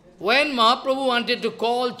 When Mahaprabhu wanted to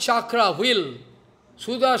call chakra, wheel,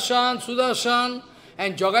 Sudarshan,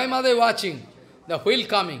 and Jagai Madai watching, the wheel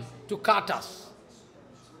coming to cut us.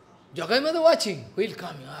 Jagai Mother watching, who will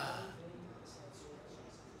come? Ah.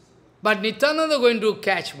 But Nityananda is going to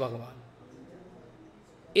catch Bhagavan.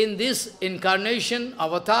 In this incarnation,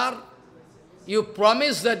 avatar, you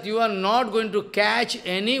promise that you are not going to catch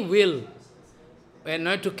any will. You are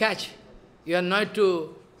not to catch. You are not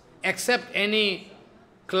to accept any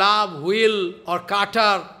club, wheel or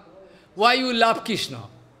cutter. Why you love Krishna?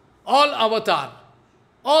 All avatar,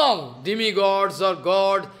 all demigods or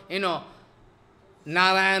God,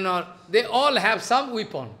 Narayana, they all have some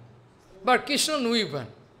weapon. But Krishna no weapon.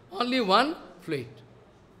 Only one fluid.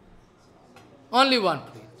 Only one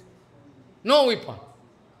fluid. No weapon.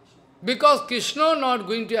 Because Krishna not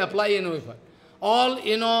going to apply any weapon. All,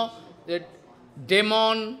 the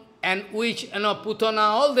demon and witch, Putana,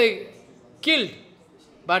 all they killed.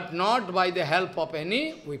 But not by the help of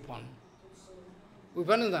any weapon.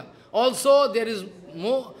 Weapon is that. Also, there is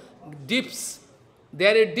more deeps.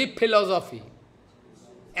 There is deep philosophy.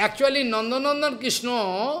 Actually, Nandanandan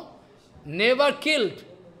Krishna never killed.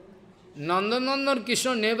 Nandanandan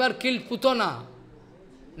Krishna never killed Putana.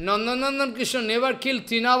 Nandanandan Krishna never killed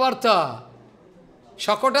Trinavarta.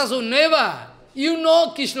 Shakotasu, never. You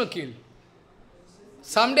know Krishna killed.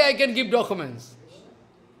 Someday I can give documents.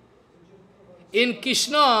 In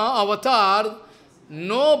Krishna avatar,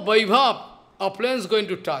 no Vaibhav, opulence going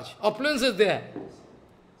to touch. Opulence is there.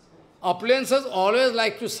 Opulences always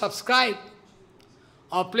like to subscribe.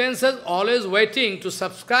 Opulences always waiting to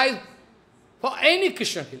subscribe for any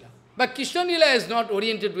Krishna Lila. But Krishna Lila is not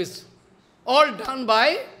oriented with, all done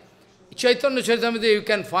by Chaitanya Charitamrita. You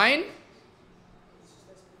can find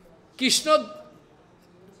Krishna,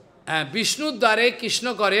 Vishnu Dare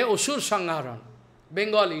Krishna Kare Asur Sangharan.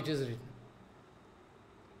 Bengali it is written.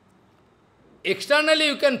 Externally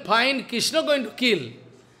you can find Krishna going to kill.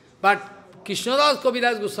 But Krishnadas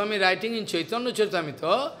Kaviraj Goswami writing in Chaitanya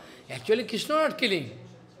Charitamrita, actually Krishna not killing.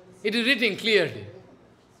 It is written clearly.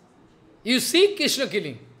 You see Krishna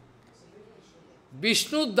killing.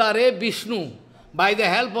 Vishnu Dare Vishnu. By the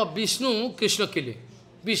help of Vishnu, Krishna killing.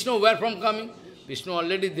 Vishnu where from coming? Vishnu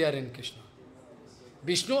already there in Krishna.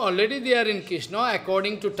 Vishnu already there in Krishna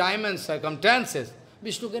according to time and circumstances.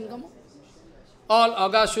 Vishnu can come out. All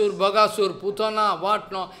Agasur, Bagasur, Putana,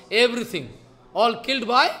 what no, everything. All killed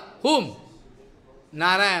by whom?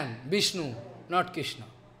 Narayan, Vishnu, not Krishna.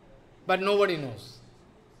 But nobody knows.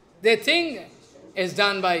 They think it's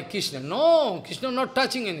done by Krishna. No, Krishna not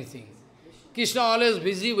touching anything. Krishna always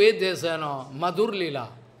busy with this, Madhur Lila.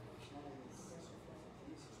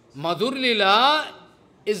 Madhur Lila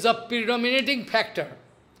is the predominating factor.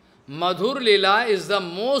 Madhur Lila is the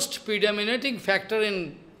most predominating factor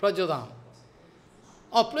in Prajodham.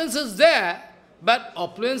 Opulence is there, but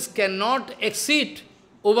opulence cannot exceed,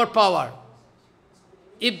 overpower.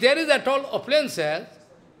 If there is at all opulences,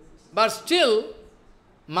 but still,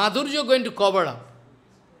 Madhurya going to cover up.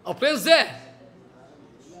 Opulence there.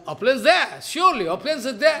 Opulence there, surely, opulence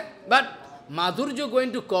is there. But Madhurya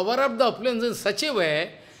going to cover up the opulence in such a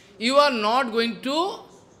way, you are not going to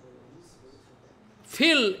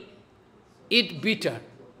feel it bitter.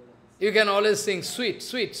 You can always sing sweet,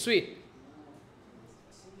 sweet, sweet.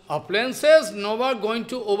 Opulences never going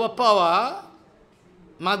to overpower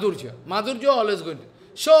Madhurya. Madhurya always going to.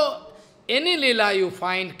 So, any lila you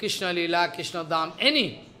find, Krishna lila, Krishna Dham,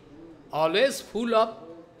 any, always full of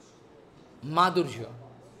Madhurya.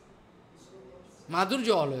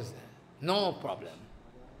 Madhurya always there. No problem.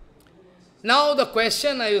 Now the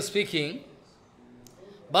question I was speaking,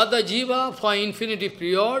 but the jiva for infinity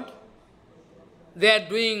period, they are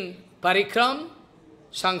doing parikram,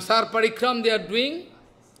 saṁsāra-parikramā they are doing.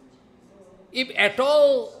 If at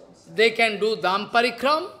all they can do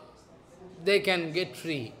dhama-parikramā, they can get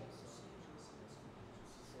free.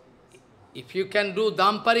 If you can do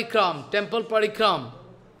dhama-parikramā, temple parikramā,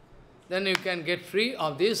 then you can get free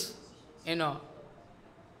of this,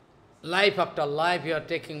 life after life you are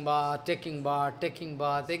taking bath, taking bath, taking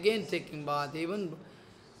bath, again taking bath, even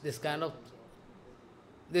this kind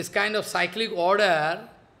of cyclic order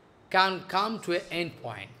can come to an end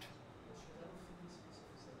point.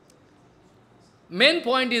 Main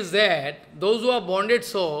point is that those who are bonded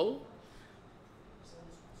soul,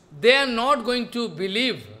 they are not going to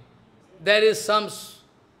believe there is some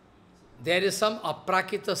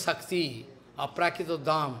Aprākṛta Sakti, Aprākṛta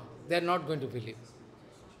Dham. They are not going to believe.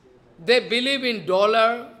 They believe in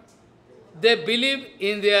dollar, they believe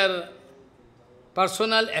in their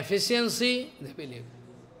personal efficiency, they believe.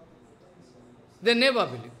 They never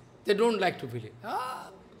believe. They don't like to believe.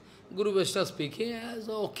 Guru Vaishnava speaking, yes,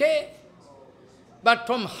 okay. But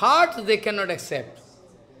from heart they cannot accept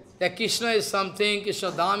that Krishna is something,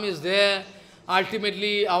 Krishna Dham is there,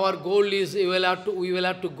 ultimately our goal is we will have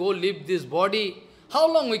to go leave this body.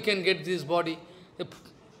 How long we can get this body?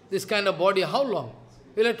 This kind of body, how long?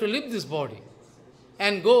 We will have to leave this body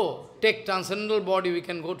and go, take transcendental body, we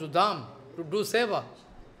can go to Dham, to do seva.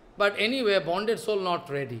 But anyway, bonded soul not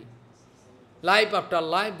ready. Life after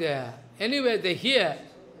life they are. Anyway, they hear.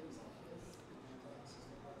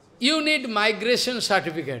 You need migration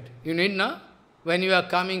certificate. You need, no? When you are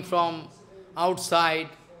coming from outside.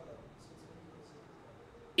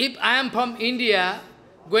 If I am from India,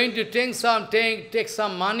 going to take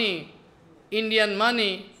some money, Indian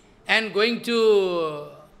money, and going to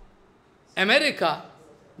America,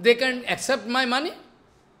 they can accept my money?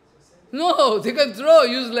 No, they can throw,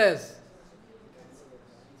 useless.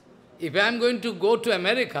 If I am going to go to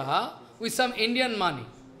America with some Indian money,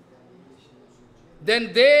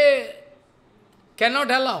 then they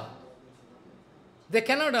cannot allow. They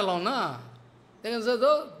cannot allow, na. They can say,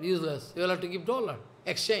 oh, useless, you will have to give dollar,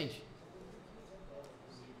 exchange.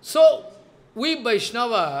 So, we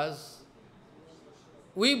Vaishnavas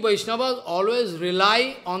always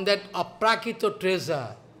rely on that Aprākṛta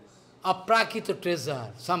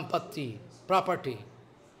treasure, sampatti, property.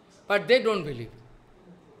 But they don't believe.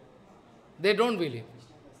 They don't believe.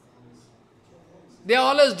 They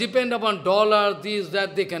always depend upon dollar, this,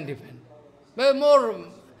 that, they can depend. But more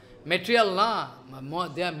material,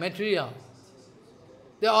 they are material.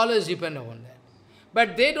 They always depend upon that.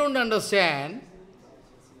 But they don't understand,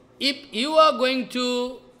 if you are going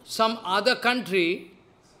to some other country,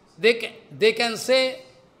 they can say,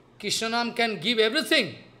 Krishnanam can give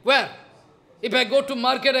everything. Where? If I go to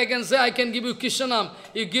market, I can say, I can give you Krishnanam.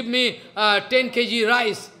 You give me 10 kg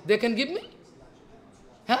rice. They can give me?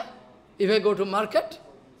 Huh? If I go to market?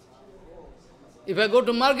 If I go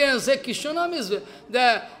to market and say, Krishnanam is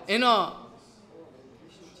the,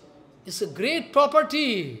 it's a great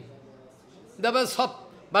property.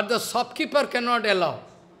 But the shopkeeper cannot allow.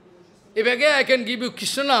 If again I can give you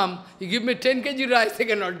Krishnanam, you give me 10 kg rice, they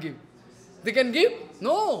cannot give. They can give?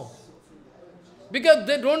 No. Because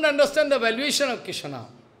they don't understand the valuation of Krishnanam.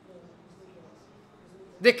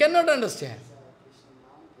 They cannot understand.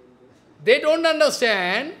 They don't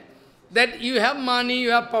understand that you have money,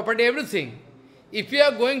 you have property, everything. If you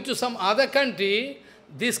are going to some other country,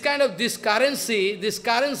 this currency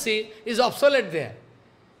is obsolete there.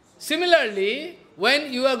 Similarly,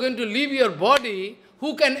 when you are going to leave your body,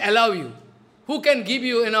 who can allow you? Who can give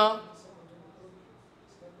you,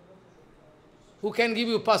 who can give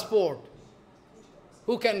you passport?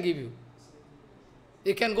 Who can give you?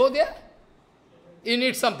 You can go there? You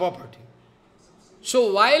need some property.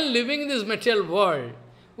 So while living in this material world,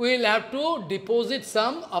 we will have to deposit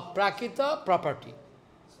some Aprākṛta property.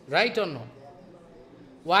 Right or not?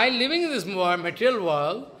 While living in this material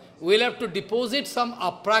world, we will have to deposit some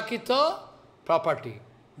Aprākṛta property.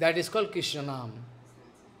 That is called Krishnanam.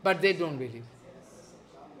 But they don't believe.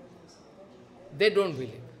 They don't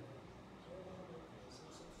believe.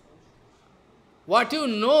 What you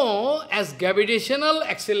know as gravitational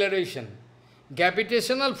acceleration,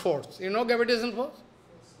 gravitational force. You know gravitational force?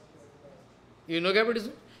 You know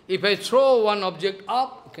gravitation? If I throw one object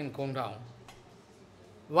up, it can come down.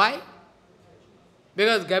 Why?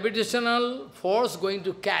 Because gravitational force going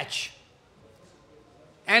to catch.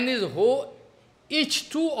 And each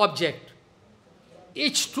two object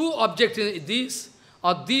in this,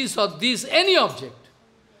 or this, or this, any object,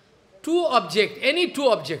 any two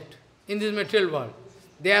object in this material world,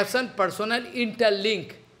 they have some personal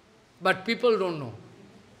interlink, but people don't know.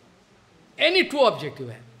 Any two object you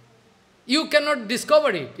have. You cannot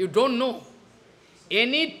discover it, you don't know.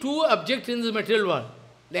 Any two objects in this material world,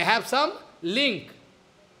 they have some link.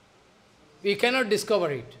 We cannot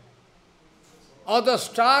discover it. Or the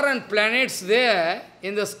star and planets there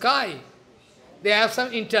in the sky, they have some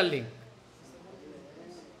interlink.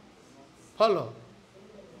 Follow?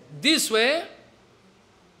 This way,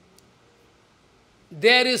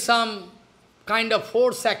 there is some kind of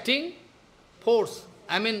force acting. Force.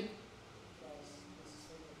 I mean,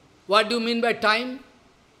 what do you mean by time?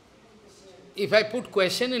 If I put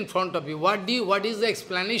question in front of you, what is the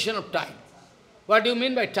explanation of time? What do you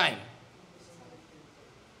mean by time?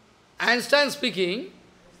 Einstein speaking,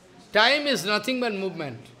 time is nothing but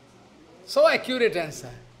movement. So accurate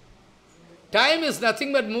answer. Time is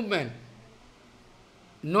nothing but movement.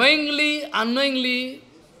 Knowingly, unknowingly,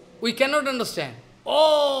 we cannot understand.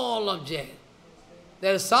 All objects.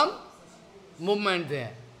 There is some movement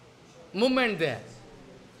there. Movement there.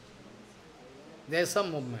 There is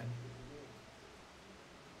some movement.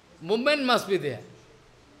 Movement must be there.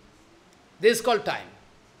 This is called time.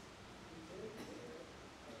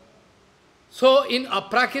 So in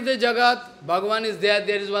Aprākṛta Jagat, Bhagavan is there,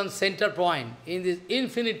 there is one center point. In this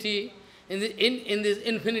infinity, in this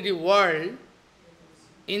infinity world,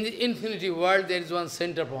 there is one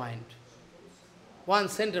center point. One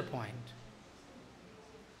center point.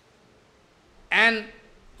 And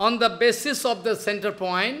on the basis of the center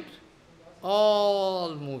point,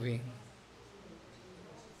 all moving.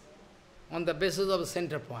 On the basis of the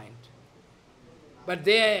center point. But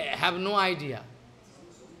they have no idea.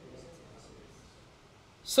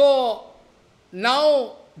 So,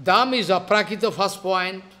 now Dham is Aprākṛta first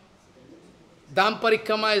point.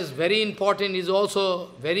 Dhāma-Parikrama is very important, is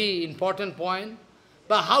also very important point.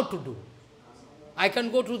 But how to do? I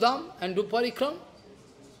can go to Dham and do Parikram?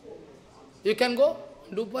 You can go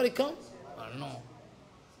and do Parikram? No.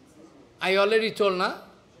 I already told, na?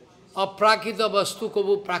 Aprākṛta-vastu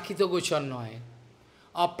kobu prakṛta gochar noy.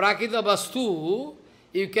 Aprākṛta-vastu,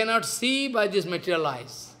 you cannot see by this material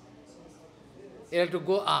eyes. You have to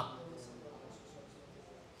go up.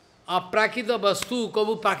 Aprākṛta-vastu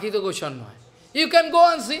kobu prakṛta gochar noy. You can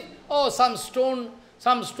go and see, oh, some stone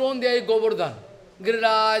there is Govardhan,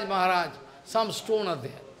 Giriraj Maharaj, some stone are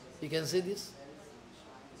there. You can see this?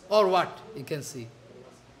 Or what? You can see.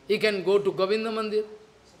 You can go to Govinda Mandir.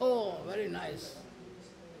 Oh, very nice.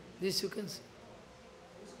 This you can see.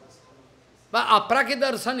 But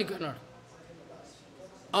Aprākṛta-darshan you cannot.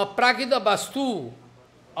 Aprākṛta-vastu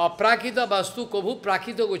kobu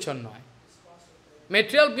prakṛta gochar noy.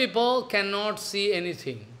 Material people cannot see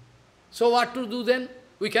anything. So what to do then?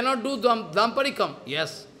 We cannot do Dhāma-Parikramā.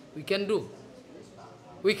 Yes, we can do.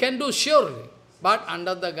 We can do surely. But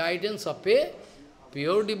under the guidance of a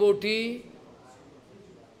pure devotee.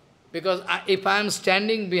 Because if I am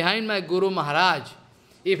standing behind my Guru Maharaj,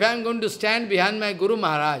 if I am going to stand behind my Guru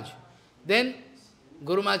Maharaj, then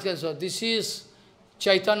Guru Maharaj can say, this is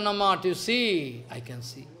Chaitanya Math, you see, I can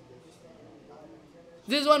see.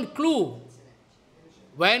 This is one clue.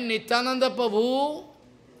 When Nityananda Prabhu,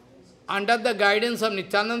 under the guidance of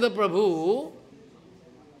Nityananda Prabhu,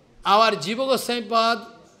 our Jiva Goswami Pad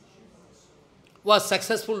was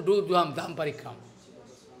successful to do Dhāma-Parikrama.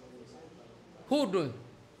 Who doing?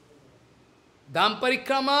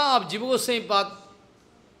 Dhāma-Parikrama of Jiva Goswami Pad,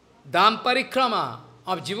 Dhāma-Parikrama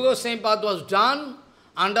of Jiva Goswami Pad was done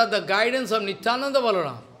under the guidance of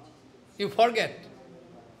Nityānanda-Balarāma. You forget.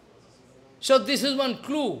 So this is one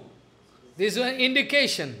clue. This is one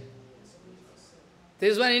indication.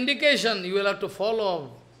 This is one indication you will have to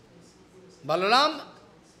follow Balaram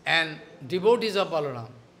and devotees of Balaram.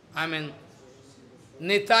 I mean,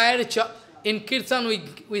 in Kirtan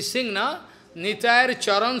we sing, na? Nitayar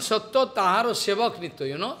charan satto taharo sevak nityo,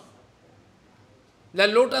 you know? The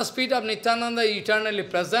lotus feet of Nityananda is eternally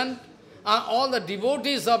present, and all the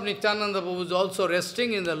devotees of Nityananda Prabhu is also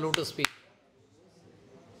resting in the lotus feet.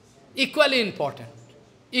 Equally important.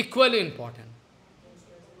 Equally important.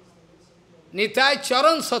 Nitai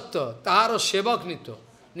charan satya, taharo sevak nityo.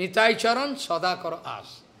 Nitai charan sadakara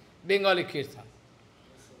as. Bengali Kirtan.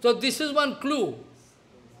 So this is one clue.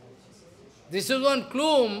 This is one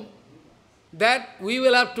clue that we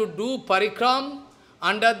will have to do parikram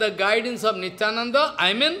under the guidance of Nityananda,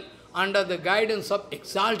 I mean under the guidance of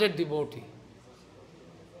exalted devotee.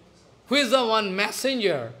 Who is the one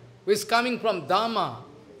messenger who is coming from Dhamma?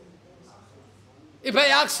 If I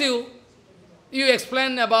ask you, you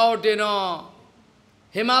explain about,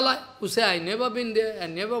 Himalaya. You say, I never been there, I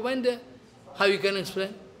never went there. How you can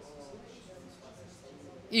explain?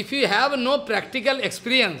 If you have no practical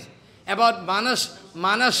experience about Manas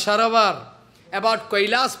Sarovar, about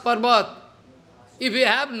Kailas Parvat, if you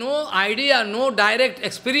have no idea, no direct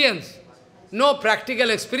experience, no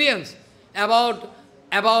practical experience about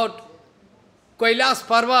Kailas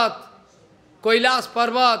Parvat,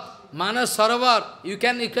 Manas Sarovar, you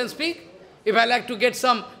can speak? If I like to get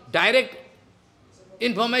some direct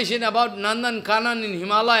information about Nandan Kanan in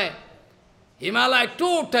Himalaya,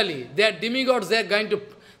 totally, they are demigods,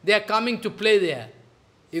 they are coming to play there.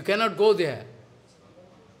 You cannot go there.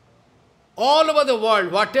 All over the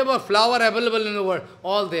world, whatever flower available in the world,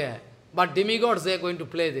 all there. But demigods, they are going to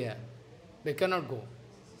play there. They cannot go.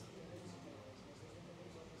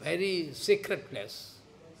 Very secret place.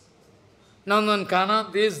 Nandan-Kana,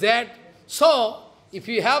 this, that. So, if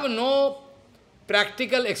you have no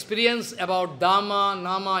practical experience about Dhamma,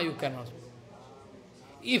 Nama, you cannot.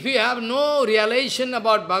 If you have no realization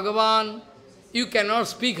about Bhagavan, you cannot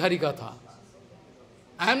speak Hari-kathā.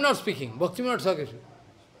 I am not speaking. Bhaktivinoda Thakur.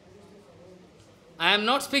 I am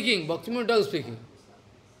not speaking. Bhaktivinoda Thakur is speaking.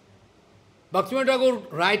 Bhaktivinoda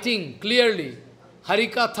Thakur writing clearly,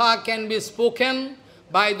 Hari-kathā can be spoken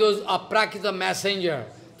by those Aprākṛta messenger,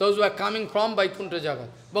 those who are coming from Vaikuntha Jagat.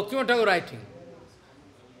 Bhaktivinoda Thakur writing.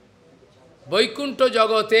 Vaikuntha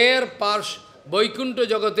jagater parsh, Vaikuntha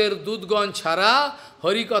jagater dudgon chara,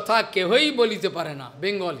 Hari-kathā kehoi bolite pare na.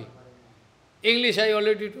 Bengali. English I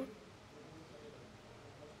already told.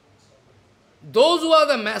 Those who are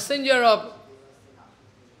the messenger of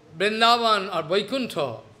Vrindavan or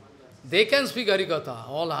Vaikuntha, they can speak Hari-kathā.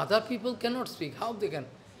 All other people cannot speak. How they can?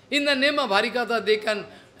 In the name of Hari-kathā, they can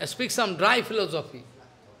speak some dry philosophy.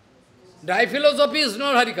 Dry philosophy is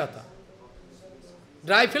not Hari-kathā.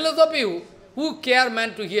 Dry philosophy, who care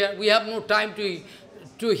man to hear? We have no time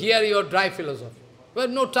to hear your dry philosophy. We have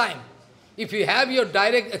no time. If you have your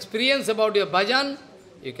direct experience about your bhajan,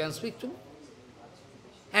 you can speak to me.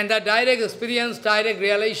 And that direct experience, direct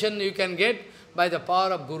realization you can get by the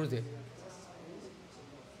power of Gurudev.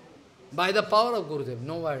 By the power of Gurudev,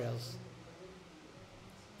 nowhere else.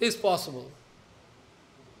 Is possible.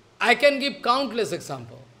 I can give countless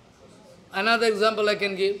examples. Another example I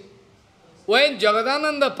can give. When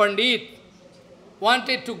Jagadananda Pandit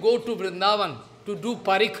wanted to go to Vrindavan to do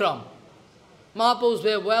parikram, Mahaprabhu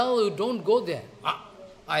said, well, you don't go there.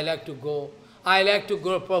 I like to go. I like to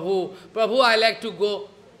go, Prabhu. Prabhu, I like to go.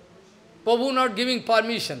 Prabhu not giving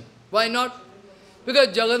permission. Why not? Because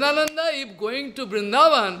Jagadananda, if going to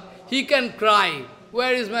Vrindavan, he can cry,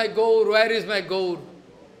 where is my Gaur? Where is my Gaur?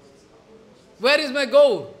 Where is my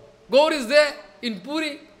Gaur? Gaur is there in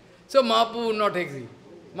Puri. So Mahaprabhu would not agree.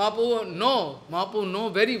 Mahaprabhu know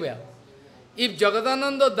very well. If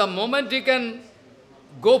Jagadananda, the moment he can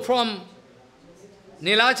go from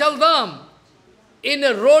Nilachal Dham, in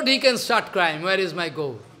a road he can start crying, where is my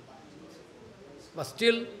Gaur? But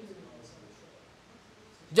still,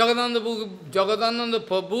 Jagadananda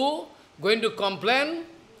Prabhu going to complain,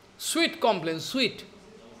 sweet complaint.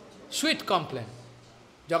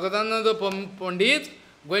 Jagadananda Pandit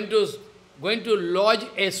going to lodge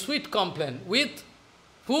a sweet complaint with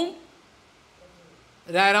whom?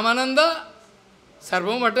 Raya Ramananda,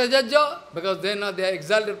 Sarvabhauma Bhattacharya, because they are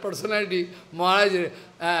exalted personality. Maharaj,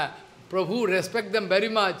 Prabhu respect them very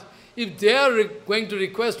much. If they are going to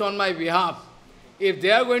request on my behalf, surely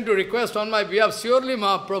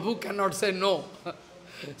Prabhu cannot say no.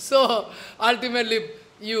 So, ultimately,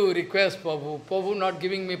 you request Prabhu. Prabhu not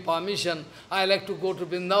giving me permission. I like to go to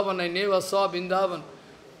Vrindavan. I never saw Vrindavan.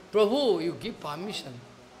 Prabhu, you give permission.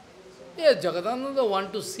 Yes, Jagadananda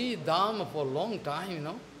want to see Dham for a long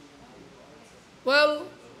time, Well,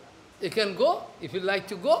 you can go, if you like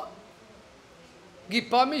to go. Give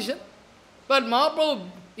permission. But Mahaprabhu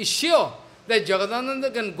is sure that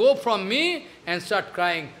Jagadananda can go from me and start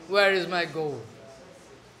crying, where is my Gaur?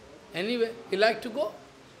 Anyway, he like to go,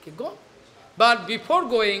 okay, go. But before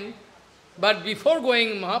going,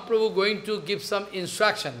 Mahaprabhu going to give some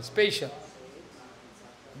instruction, special.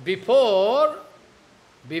 Before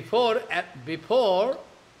Jagadananda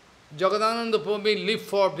Prabhu left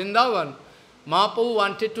for Vrindavan, Mahaprabhu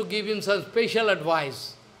wanted to give him some special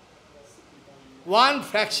advice. One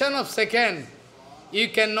fraction of second, you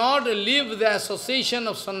cannot leave the association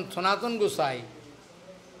of Sanatana Gosai.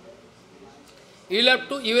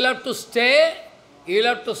 You will have to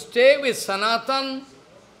stay with Sanatan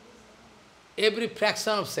every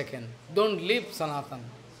fraction of second. Don't leave Sanatan.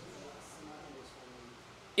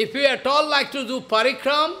 If you at all like to do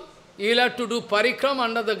parikram, you will have to do parikram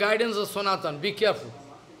under the guidance of Sanatan. Be careful.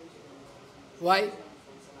 Why?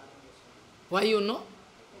 Why you know?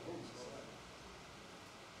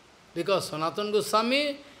 Because Sanatana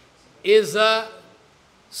Goswami is a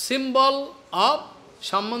symbol of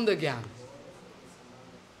Sambandha Gyan.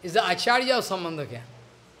 Is the Acharya of Sambandha Gyan.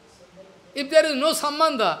 If there is no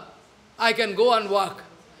Sambandha, I can go and walk.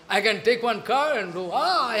 I can take one car and do,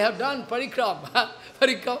 I have done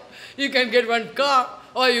parikram. You can get one car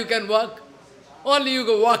or you can walk. Only you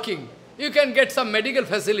go walking. You can get some medical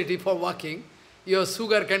facility for walking. Your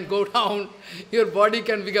sugar can go down. Your body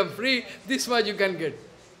can become free. This much you can get.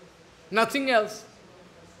 Nothing else.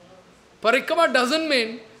 Parikrama doesn't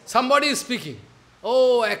mean somebody is speaking.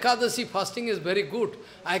 Oh, Ekadashi fasting is very good.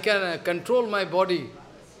 I can control my body.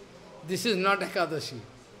 This is not Ekadashi.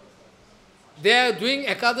 They are doing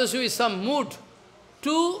Ekadashi with some mood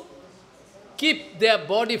to keep their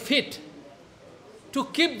body fit. To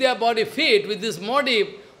keep their body fit with this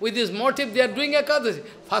motive, they are doing Ekadashi.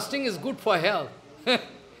 Fasting is good for health.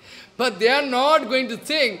 But they are not going to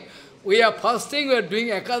think, we are fasting, we are doing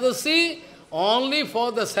Ekadashi only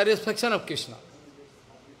for the satisfaction of Krishna.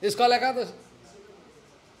 It's called Ekadashi.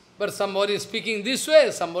 But somebody is speaking this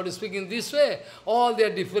way, somebody is speaking this way. All their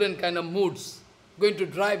different kind of moods going to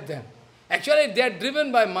drive them. Actually, they are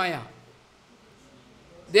driven by Maya.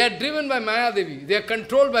 They are driven by Maya Devi. They are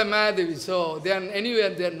controlled by Maya Devi. So, they are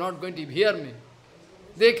anywhere, they are not going to hear me.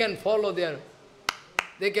 They can follow their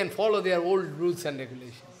they can follow their old rules and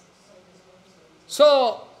regulations.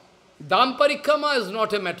 So, Dhama-Parikrama is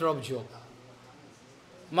not a matter of joke.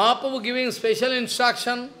 Mahaprabhu giving special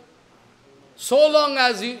instruction, so long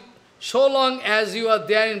as you are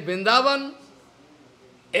there in Vrindavan,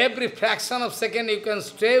 every fraction of second you can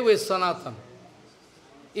stay with Sanatana.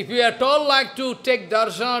 If you at all like to take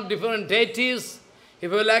darshan of different deities,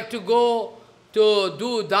 if you like to go to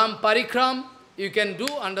do Dhama-Parikramā, you can do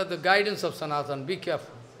under the guidance of Sanatana. Be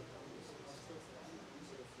careful.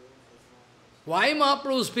 Why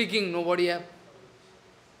Mahaprabhu speaking? Nobody have.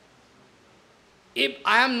 If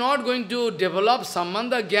I am not going to develop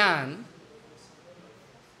Sambandha Gyan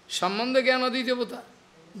Aditya Bhuta,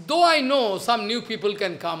 though I know some new people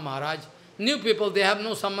can come, Maharaj, new people, they have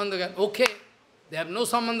no Sambandha Gyan. Okay, they have no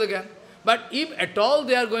Sambandha Gyan. But if at all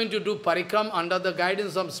they are going to do Parikram under the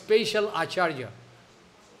guidance of special Acharya,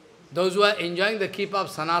 those who are enjoying the kṛpā of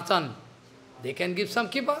Sanatana, they can give some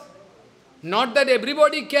kṛpā. Not that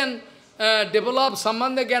everybody can develop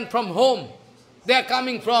Sambandha Gyan from home. They are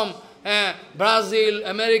coming from Brazil,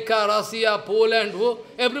 America, Russia, Poland,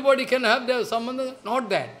 everybody can have their Sambandha. Not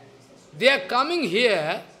that. They are coming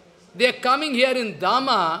here in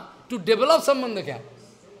Dhamma to develop Sambandha Gyan.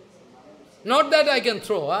 Not that I can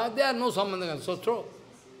throw. There are no Sambandha Gyan, so throw.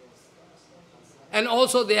 And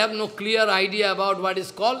also they have no clear idea about what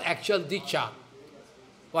is called actual Diksha.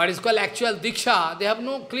 What is called actual Diksha, they have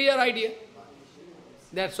no clear idea.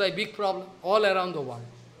 That's why big problem all around the world.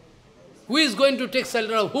 Who is going to take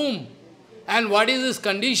shelter of whom? And what is his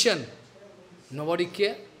condition? Nobody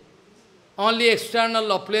care. Only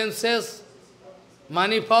external appliances,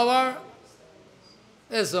 money, power.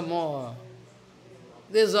 This is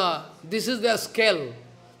their scale.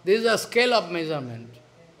 This is a scale of measurement.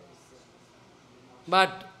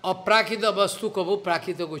 But Aprākṛta-vastu kavu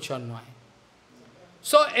prakita guchanvai.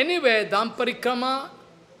 So anyway, Dhama-Parikrama,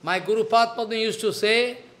 my Guru Padma used to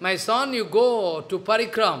say, my son, you go to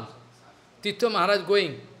Parikram. Tittu Maharaj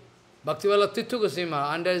going. Bhaktivala Tittu Goswami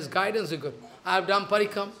Maharaj, under his guidance, he goes. I have done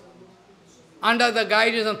Parikram. Under the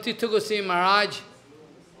guidance of Tittu Goswami Maharaj,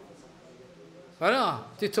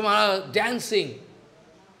 Tittu Maharaj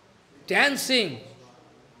dancing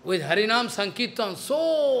with Harinam Sankirtan.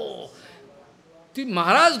 So, the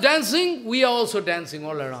Maharaj dancing, we are also dancing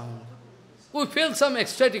all around. We feel some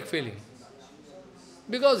ecstatic feeling.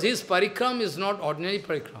 Because his parikram is not ordinary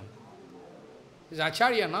parikram. He's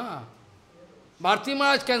Acharya, na? Bharati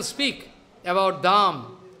Maharaj can speak about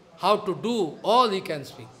Dham, how to do, all he can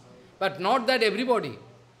speak. But not that everybody.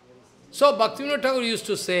 So Bhaktivinoda Thakur used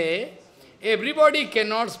to say, everybody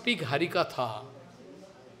cannot speak Hari-kathā.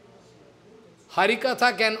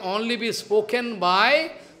 Hari-kathā can only be spoken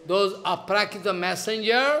by those Aprākṛta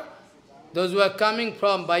messenger, those who are coming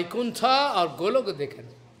from Vaikuntha or Goloka, they can.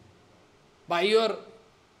 By your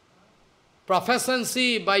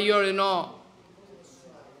proficiency, by your,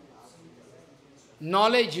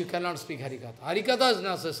 knowledge, you cannot speak Hari-kathā. Hari-kathā is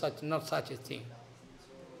not such a thing.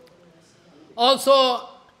 Also,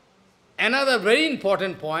 another very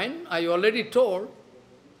important point, I already told,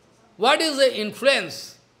 what is the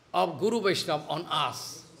influence of Guru Vaishnava on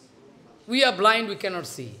us? We are blind, we cannot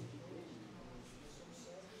see.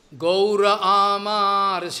 Gaura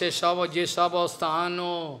amar sheshava jesava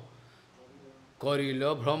sthano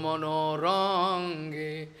karila brahmano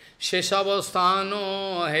range sheshava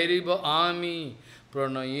sthano heriva ami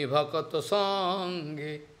Praṇayi Bhakta sange.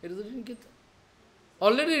 It is written in Gita.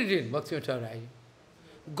 Already written, Bhaktivinoda Thakur.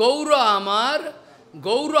 Gaura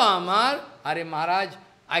amar, Are Maharaj,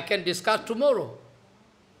 I can discuss tomorrow.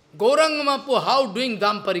 Gauranga Mahaprabhu, how doing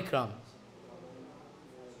Dhama-Parikrama?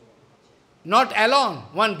 Not alone,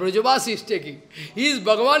 one Brajavasi is taking. He is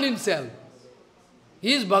Bhagavan himself.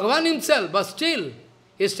 He is Bhagavan himself, but still,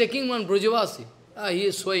 he is taking one Brajavasi. He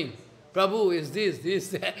is showing, Prabhu is this,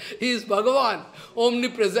 that. He is Bhagavan,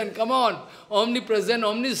 omnipresent, come on. Omnipresent,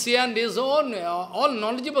 omniscient, he is all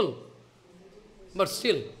knowledgeable. But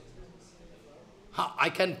still, I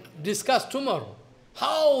can discuss tomorrow.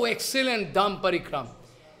 How excellent Dhama-Parikrama.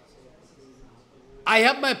 I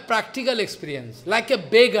have my practical experience, like a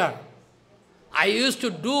beggar. I used to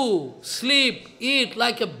do, sleep, eat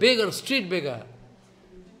like a beggar, street beggar.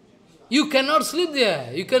 You cannot sleep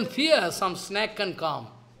there. You can fear some snake can come.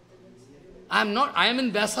 I am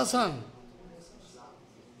in Vyasasan.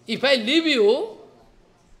 If I leave you,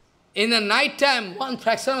 in the night time, one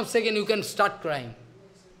fraction of a second, you can start crying.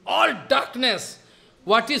 All darkness.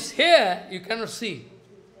 What is here, you cannot see.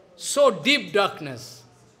 So deep darkness.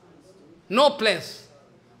 No place.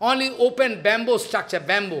 Only open bamboo structure,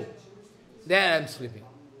 bamboo. There I am sleeping.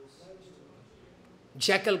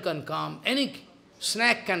 Jackal can come, any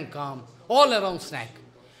snake can come, all around snake.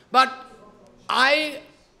 But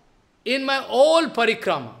in my whole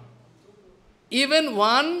parikrama, even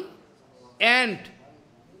one ant,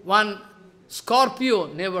 one scorpio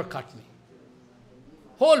never cut me.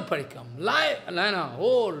 Whole parikrama,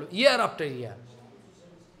 whole year after year.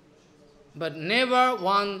 But never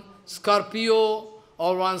one scorpio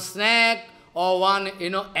or one snake or one,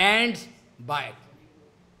 ant bite me.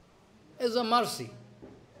 It's a mercy.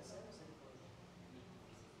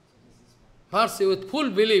 Mercy with full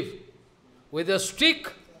belief. With a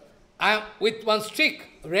stick, with one stick,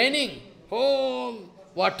 raining,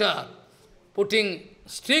 water, putting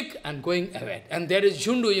stick and going away. And there is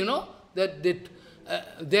Jundu,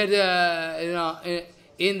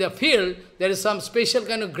 in the field, there is some special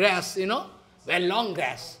kind of grass, very long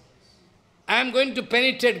grass. I am going to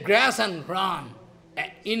penetrate grass and run.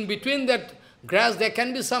 In between that grass, there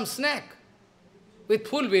can be some snake. With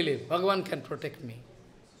full belief, Bhagavan can protect me.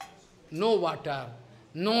 No water,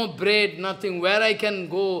 no bread, nothing. Where I can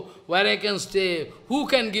go, where I can stay, who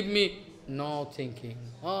can give me? No thinking.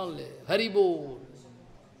 Only Haribol.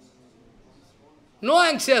 No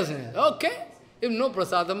anxiousness. Okay. If no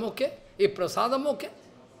prasadam, okay. If prasadam, okay.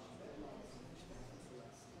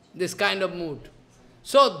 This kind of mood.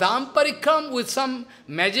 So, Dhama-Parikramā with some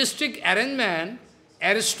majestic arrangement,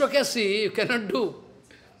 aristocracy, you cannot do.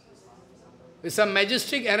 With some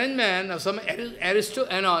majestic arrangement, or some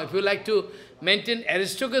if you like to maintain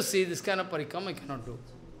aristocracy, this kind of parikrama you cannot do.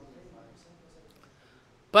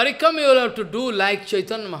 Parikrama you will have to do like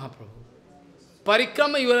Chaitanya Mahaprabhu.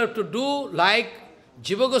 Parikrama you will have to do like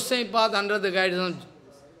Jiva Goswami Path under the guidance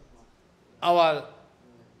of our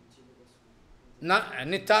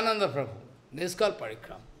Nityananda Prabhu. This is called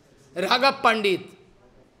parikrama. Raga Pandit,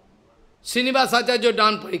 Srinivas Acharya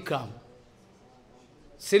done parikrama.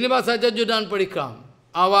 Srinivas Acharya done parikrama.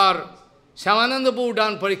 Our Shyamananda Prabhu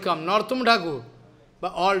done parikrama. Narottam Thakur.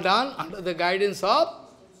 But all done under the guidance of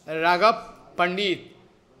Raga Pandit.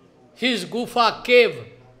 His Gufa cave.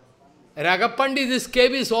 Raga Pandit, this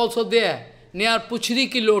cave is also there, near Puchri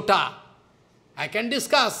ki Lota. I can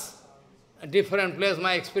discuss a different place,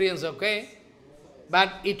 my experience, okay?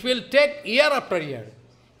 But it will take year after year.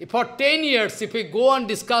 If for 10 years, if we go on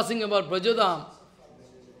discussing about Brajadham,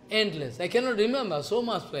 endless. I cannot remember so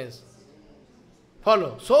much place.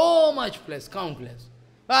 Follow. So much place, countless.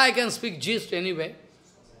 But I can speak gist anyway,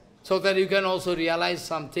 so that you can also realize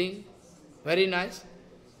something very nice.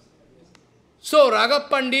 So, Raga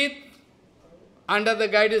Pandit, under the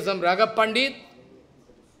guidance of Raga Pandit,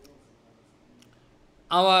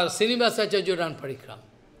 our Srinivas Acharya done parikrama.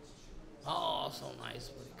 Oh, so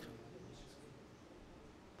nice parikrama.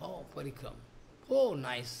 Oh, parikrama. Oh,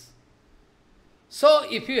 nice. So,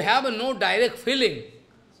 if you have no direct feeling,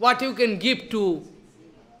 what you can give to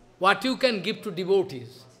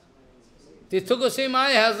devotees? Tirtha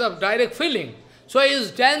Goswami has a direct feeling. So he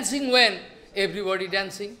is dancing when everybody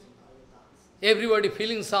dancing, everybody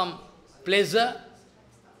feeling some pleasure.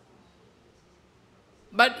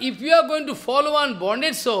 But if you are going to follow one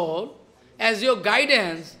bonded soul as your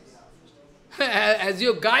guidance, as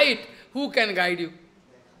your guide, who can guide you?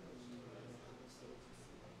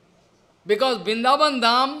 Because Vrindavan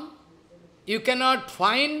Dham, you cannot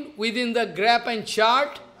find within the graph and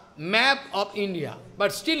chart map of India,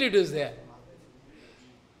 but still it is there.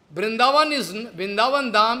 Vrindavan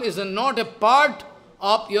Dham is not a part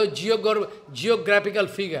of your geographical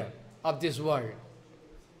figure of this world.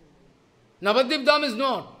 Navadvip Dham is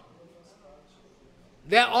not.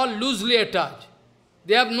 They are all loosely attached.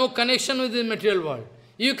 They have no connection with the material world.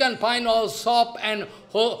 You can find all shop and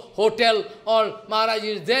hotel, all Maharaj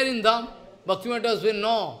is there in Dham. Bhaktivinoda says,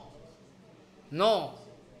 no,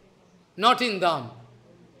 not in Dham.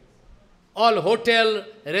 All hotel,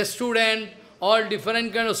 restaurant, all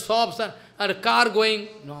different kind of shops and car going,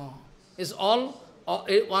 no. It's all,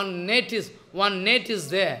 one net is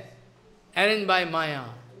there, arranged by Maya.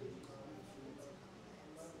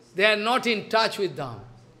 They are not in touch with Dham.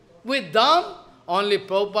 With Dham, only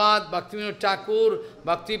Prabhupada, Bhaktivinoda Thakur,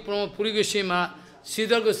 Bhakti Pramod Puri Goswami,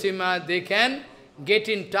 Sridhar Goswami, they can get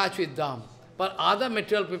in touch with Dham. But other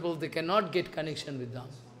material people, they cannot get connection with Dham.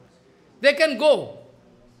 They can go.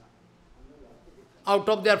 Out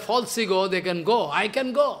of their false ego, they can go. I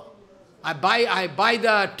can go. I buy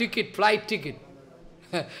the ticket, flight ticket.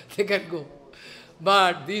 They can go.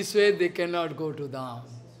 But this way, they cannot go to Dham.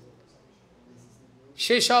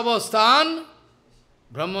 Sheshavasthan,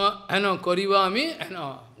 Brahma, Korivami,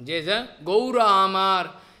 Jeja, Gaura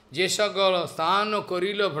Amar, Jeshagolasthano,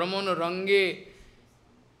 Korilo, Brahmano Range,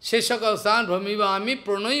 Sheshagolasthana, Brahmivami,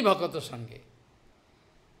 Praṇayi Bhakta Sange.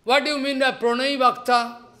 What do you mean by Praṇayi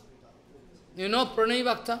Bhakta? You know Praṇayi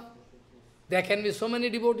Bhakta? There can be so many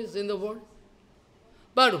devotees in the world.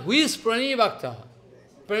 But who is Praṇayi Bhakta?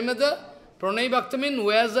 Praṇayi Bhakta means who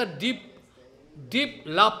has a deep,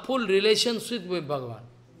 loveful relationship with Bhagavan.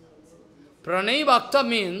 Praṇayi Bhakta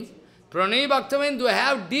means to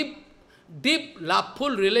have deep,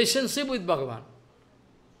 loveful relationship with Bhagavan.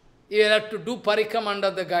 You have to do parikrama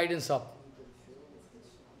under the guidance of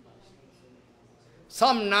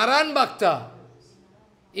some Narayan Bhakta.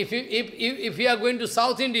 If you are going to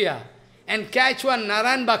South India and catch one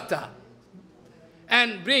Narayan Bhakta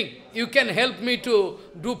and bring, you can help me to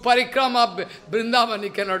do parikrama of Vrindavan, he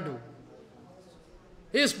cannot do.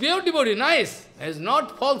 He is pure devotee, nice. He is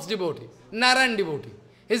not false devotee, Narayan devotee.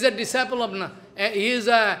 He is a disciple of Narayan. He is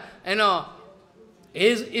a,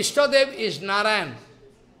 his Ishtadev is Narayan.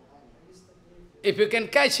 If you can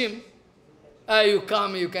catch him, you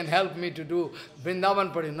come, you can help me to do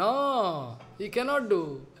Vrindavan Pari. No, he cannot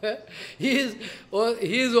do. He is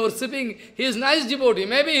worshipping, he is nice devotee,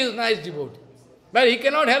 maybe he is nice devotee. But he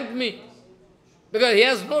cannot help me. Because he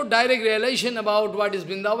has no direct realization about what is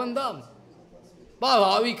Vrindavan Dham. But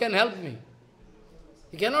how he can help me?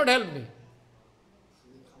 He cannot help me.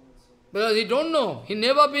 Because he don't know. He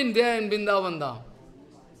never been there in Vrindavan Dham.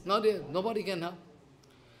 Not there. Nobody can help.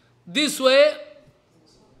 This way,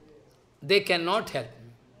 they cannot help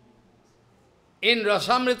me. In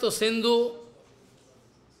Rasamrita Sindhu,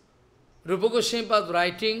 Rupa Goswami Pad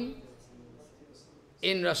writing,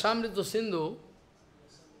 in Rasamrita Sindhu,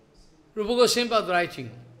 Rupa Goswami Pad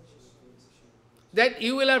writing, that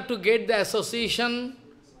you will have to get the association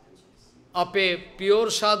of a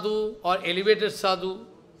pure sadhu or elevated sadhu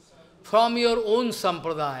from your own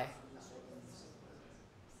sampradaya.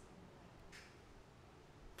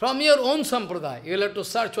 From your own sampradaya, you will have to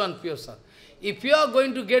search one pure sadhu. If you are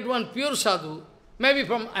going to get one pure sadhu, maybe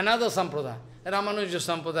from another sampradaya, Ramanuja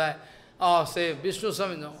sampradaya, or say Vishnu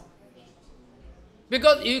Swami, no.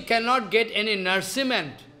 Because you cannot get any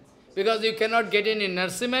nourishment. Because you cannot get any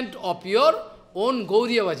nourishment of your own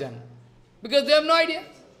Gauriya Vajan. Because they have no idea.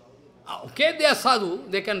 Okay, they are sadhu,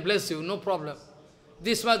 they can bless you, no problem.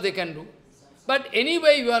 This much they can do. But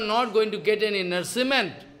anyway, you are not going to get any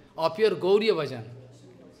nourishment of your Gauriya Vajan.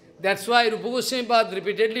 That's why Rupa Goswami Pad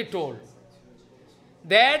repeatedly told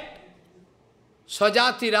that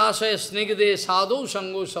Sajati Rasaya Snigde Sadhu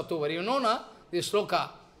Sango Satuvari. You know, na? This sloka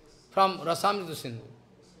from Rasamrita Sindhu.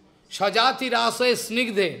 Sajati Rasaya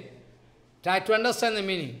Snigde. Try to understand the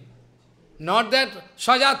meaning. Not that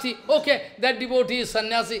Sajati, okay, that devotee is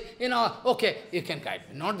sannyasi, okay, you can guide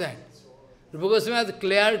me. Not that. Rupa Goswami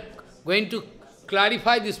is going to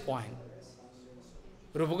clarify this point.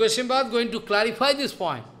 Rupa Goswami is going to clarify this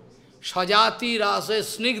point. Sajati rasa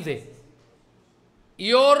snigdhe.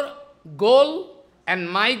 Your goal and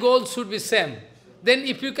my goal should be same. Then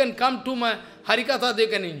if you can come to my Hari-kathā, they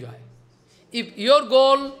can enjoy. If your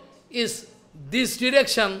goal is this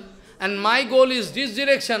direction and my goal is this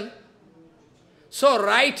direction, so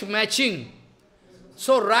right matching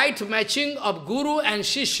of Guru and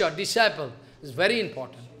Shishya, disciple, is very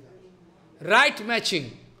important. Right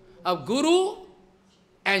matching of Guru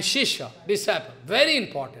and Shishya, disciple, very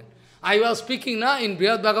important. I was speaking now in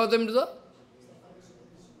Brihad Bhagavatam,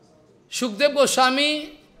 Shukdev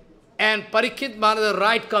Goswami and Parikshit Maharaj, the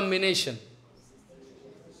right combination.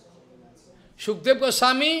 Shukdev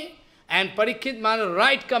Goswami and Parikshit Maharaj,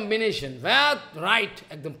 right combination, right,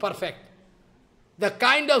 ekdam perfect. The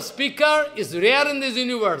kind of speaker is rare in this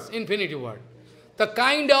universe, infinity world. The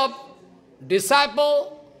kind of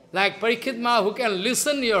disciple like Parikshit Maharaj who can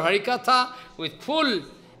listen your Hari-kathā with full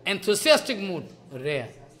enthusiastic mood, rare.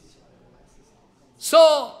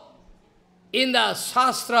 So, in the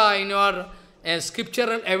Shastra, in our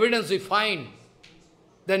scriptural evidence, we find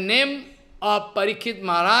the name of Parikshit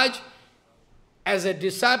Maharaj as a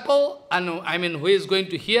disciple, who is going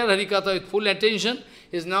to hear Hari-kathā with full attention,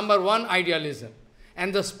 is number one, idealism.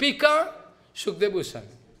 And the speaker, Shukdev Goswami.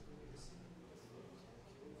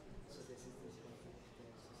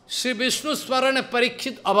 Sri Vishnu Smarane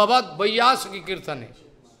Parikshit Abhavat Vaiyasaki Kirtane.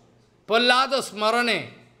 Pallada Smarane.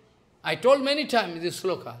 I told many times this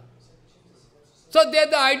sloka. So they are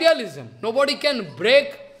the idealism. Nobody can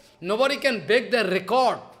break their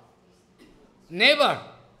record. Never.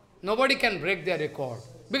 Nobody can break their record.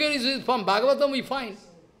 Because it is from Bhagavatam we find.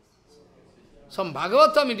 From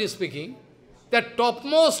Bhagavatam it is speaking, the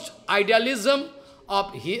topmost idealism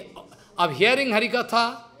of hearing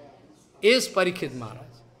Hari-kathā is Parikshit Maharaj.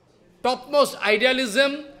 Topmost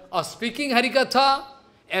idealism of speaking Hari-kathā,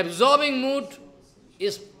 absorbing mood,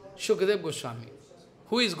 is Shukdev Goswami.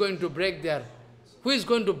 Who is going to break their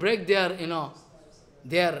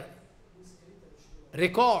their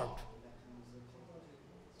record?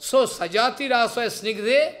 So, sajati rasa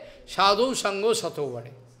snigde sadhu sango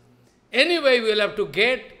satovare. Anyway, we will have to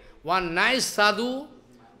get one nice sadhu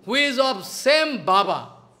who is of same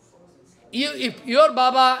Baba. If your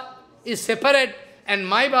Baba is separate and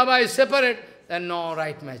my Baba is separate, then no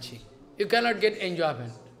right matching. You cannot get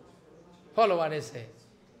enjoyment. Follow what I say.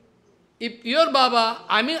 If your Baba,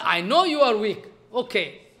 I know you are weak.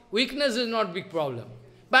 Okay, weakness is not big problem.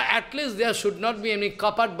 But at least there should not be any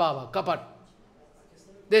kapat Baba, kapat.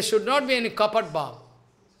 There should not be any kapat Baba.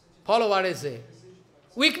 Follow what I say.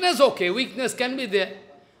 Weakness, okay, weakness can be there.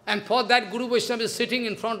 And for that, Guru Vaishnava is sitting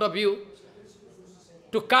in front of you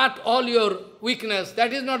to cut all your weakness.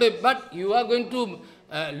 That is not a, but you are going to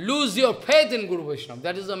lose your faith in Guru Vaishnava.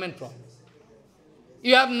 That is the main problem.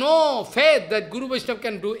 You have no faith that Guru Vaishnava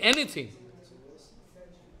can do anything.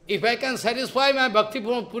 If I can satisfy my Bhakti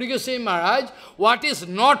Puri Goswami Maharaj, what is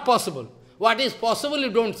not possible? What is possible,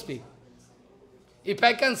 you don't speak. If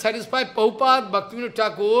I can satisfy Prabhupada, Bhaktivinoda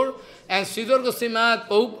Thakur, and Sridhar Goswami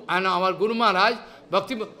Maharaj, and our Guru Maharaj,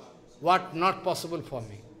 what not possible for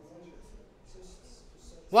me?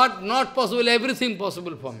 What not possible, everything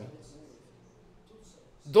possible for me.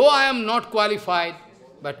 Though I am not qualified,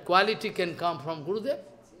 but quality can come from Gurudev.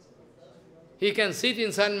 He can sit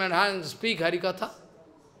inside my heart and speak Hari-kathā.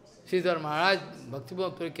 Sridhar Maharaj, Bhakti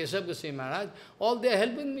Keshav Goswami Maharaj, all they are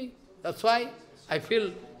helping me. That's why I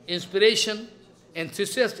feel inspiration,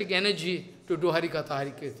 enthusiastic energy to do Hari-kathā,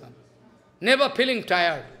 Hari-kirtan. Never feeling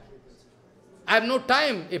tired. I have no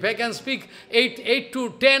time. If I can speak 8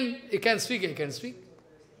 to 10, I can speak.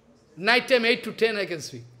 Night time 8 to 10, I can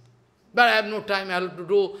speak. But I have no time. I have to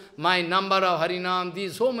do my number of Harinam,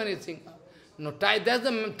 these, so many things. No time. That's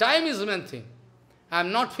the time is the main thing. I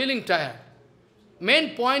am not feeling tired.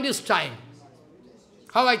 Main point is time.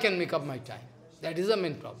 How I can make up my time? That is the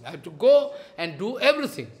main problem. I have to go and do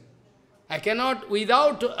everything. I cannot,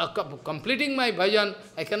 without completing my bhajan,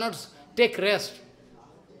 I cannot take rest.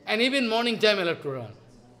 And even morning time I have to run.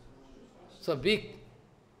 So big.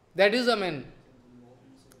 That is the main.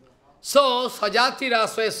 So, sajati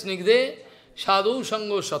rasva snigde sadhu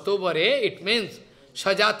sango satovare, it means,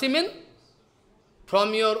 sajati means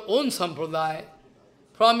from your own sampradaya,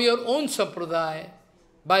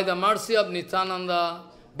 by the mercy of Nityānanda,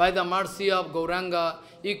 by the mercy of Gauranga,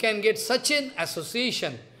 you can get such an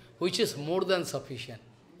association which is more than sufficient.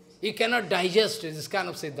 You cannot digest this kind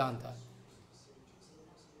of Siddhanta.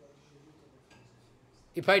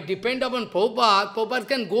 If I depend upon Prabhupada, Prabhupada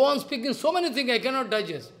can go on speaking so many things I cannot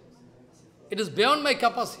digest. It is beyond my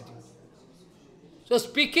capacity. So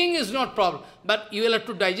speaking is not problem, but you will have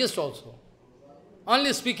to digest also.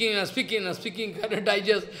 Only speaking and speaking and speaking cannot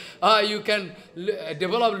digest. You can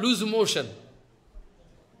develop loose motion.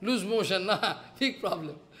 Loose motion, big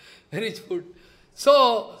problem. Very good.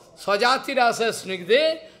 So, Svajati rasa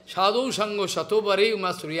snigde, sadhu sango satovare, you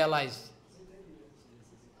must realize.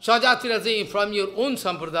 Svajati rasa from your own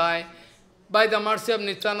sampradaya, by the mercy of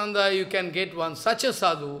Nityānanda, you can get one such a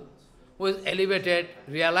sadhu, who is elevated,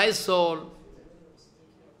 realized soul.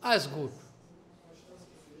 That's good.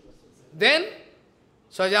 Then,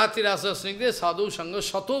 Svajati rasa snigde, sadhu sango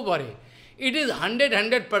satovare. It is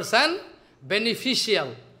 100%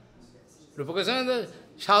 beneficial. Rupa Goswami,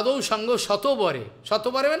 sadhu sango satovare.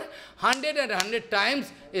 Satovare means 100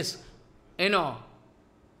 times is,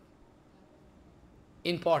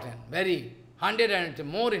 important, very, 100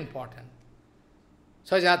 more important.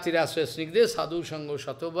 Sajati rasa snigde sadhu sango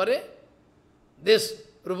satovare. This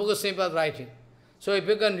Rupa Goswami was writing. So if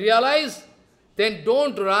you can realize, then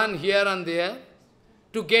don't run here and there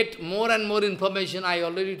to get more and more information. I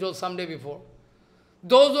already told someday before.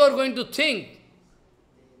 Those who are going to think,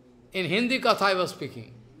 in Hindi Katha I was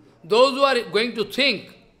speaking, those who are going to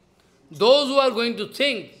think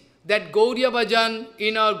that Gauriya Bhajan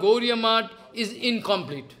in our Gauriya Math is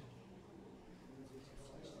incomplete.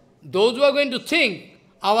 Those who are going to think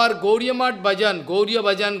our Gauriya Math Bhajan,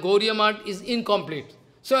 Gauriya Math is incomplete.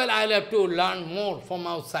 So I'll have to learn more from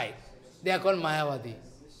outside. They are called Mayavadi.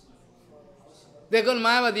 They are called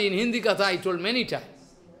Mayavadi. In Hindi Katha I told many times.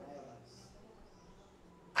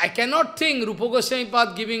 I cannot think Rupa Goswami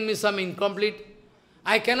Path giving me some incomplete.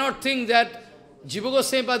 I cannot think that Jiva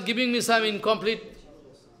Goswami Path giving me some incomplete.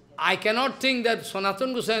 I cannot think that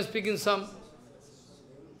Sanatana Goswami speaking some.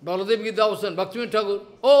 Baladev Gita Bhaktivinoda Thakur.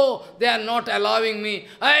 Oh, they are not allowing me.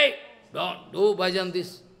 Hey, don't do bhajan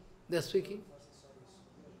this. They are speaking.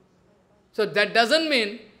 So that doesn't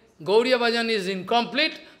mean Gauriya Bhajan is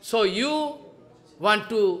incomplete, so you want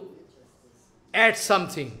to add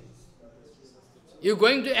something. You're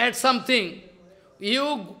going to add something.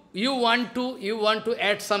 You want to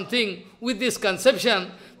add something with this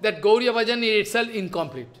conception that Gauriya Bhajan is itself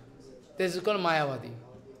incomplete. This is called Mayavadi.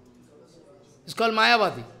 It's called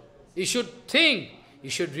Mayavadi. You should think, you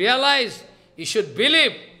should realize, you should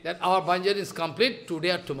believe that our bhajan is complete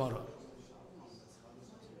today or tomorrow.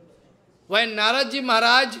 When Naradji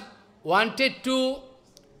Maharaj wanted to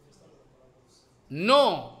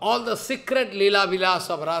know all the secret Leela Vilas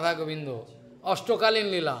of Radha Govindo, Ashtokalin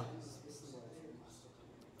Leela,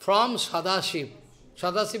 from Sadashiv.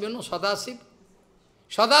 Sadashiv, you know Sadashiv?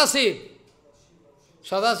 Sadashiv.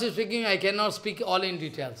 Sadashiv speaking, I cannot speak all in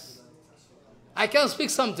details. I can speak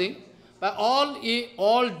something, but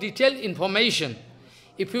all detailed information.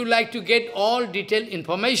 If you like to get all detailed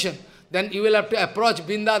information, then you will have to approach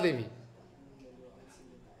Binda Devi.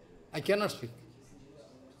 I cannot speak.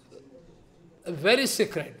 Very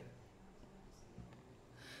secret.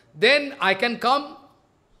 Then I can come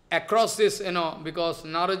across this, because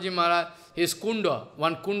Naradji Maharaj, his kunda,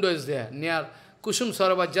 one kunda is there, near Kusum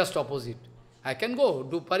Sarovar, just opposite. I can go,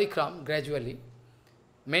 do parikram gradually.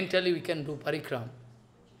 Mentally we can do parikram.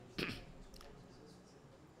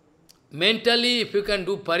 Mentally, if you can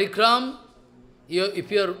do parikram,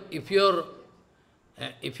 if you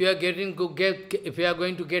are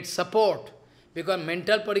going to get support, because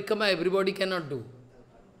mental parikrama everybody cannot do.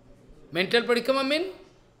 Mental parikrama means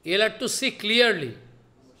you have to see clearly.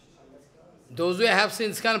 Those who have seen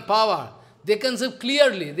this kind of power, they can see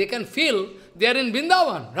clearly, they can feel they are in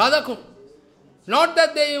Vrindavan, Radha Kund. Not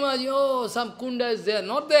that they imagine, oh, some kunda is there,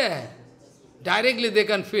 not there. Directly they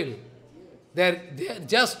can feel. They are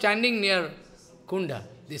just standing near kunda.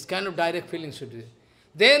 This kind of direct feeling should be.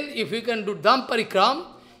 Then if you can do Dhama-parikram,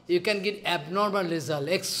 you can get abnormal result,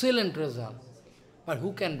 excellent result. But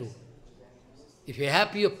who can do? If you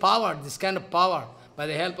have your power, this kind of power, by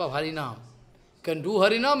the help of Harinam, you can do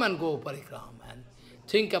Harinam and go parikram and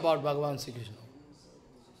think about Bhagavan Sri Krishna.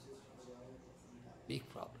 Big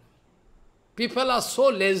problem. People are so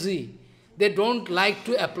lazy, they don't like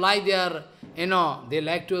to apply their, they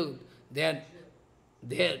like to, they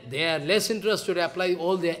are less interested to apply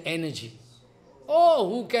all their energy. Oh,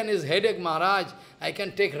 who can is headache, Maharaj? I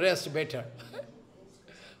can take rest better.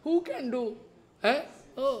 Who can do?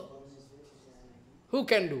 Oh, who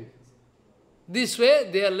can do? This way,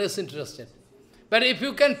 they are less interested. But if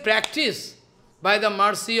you can practice by the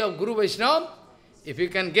mercy of Guru Vaishnava, if you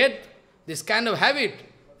can get this kind of habit,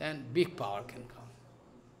 then big power can come.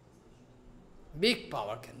 Big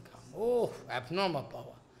power can come. Oh, abnormal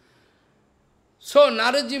power. So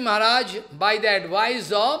Naradji Maharaj, by the advice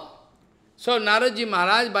of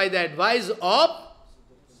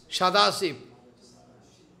Sadashiv,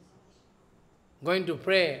 going to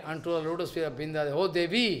pray unto the lotus feet of Binda, oh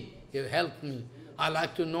Devi, you help me. I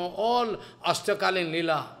like to know all Ashtakalin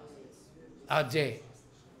Leela, Ajay.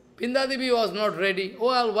 Binda Devi was not ready. Oh,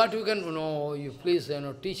 well, what you can, no, you please,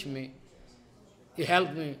 teach me. You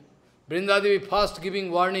help me. Binda Devi first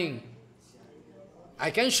giving warning.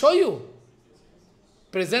 I can show you.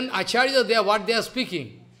 Present Acharya there, what they are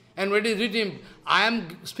speaking. And when it is written, I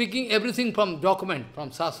am speaking everything from document,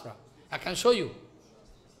 from Shastra. I can show you.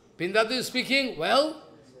 Binda Devi is speaking, well,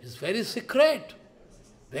 it's very secret.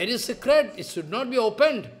 Very secret. It should not be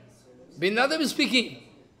opened. Binda Devi is speaking.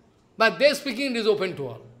 But their speaking is open to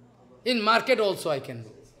all. In market also I can do.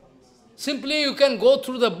 Simply you can go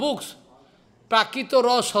through the books. Prakito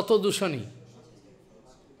Ras Hatodushani.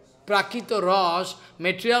 Prakito Ras,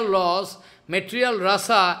 material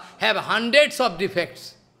rasa have hundreds of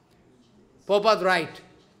defects. Prabhupada write.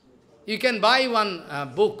 You can buy one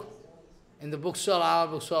book. In the bookstore, our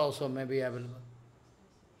bookstore also may be available.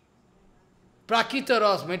 Prakita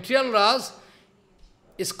Ras, material ras,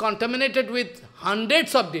 is contaminated with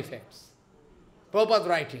hundreds of defects. Prabhupada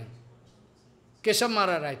writing. Keshav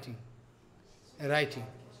Maharaj writing.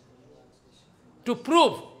 To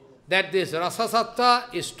prove that this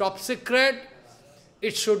Rasasatta is top secret,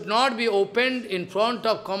 it should not be opened in front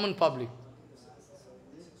of common public.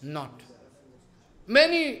 Not.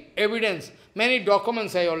 Many evidence, many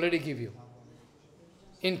documents I already give you.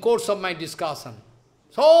 In course of my discussion.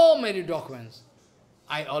 So many documents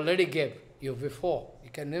I already gave you before. You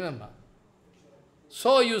can remember.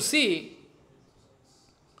 So you see,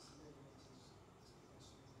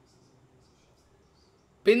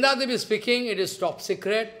 Binda Devi speaking, it is top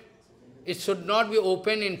secret. It should not be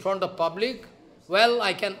open in front of public. Well,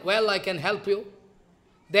 I can help you.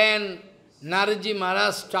 Then Naradji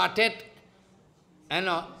Maharaj started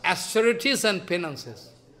austerities and penances.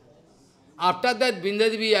 After that, Binda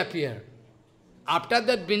Devi appeared.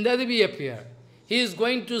 He is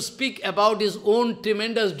going to speak about his own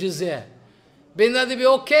tremendous desire. Binda Devi,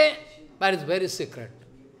 okay, but it's very secret.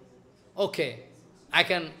 Okay, I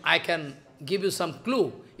can give you some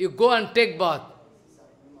clue. You go and take bath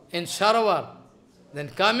in Sarovar. Then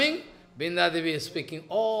coming, Bindadevi is speaking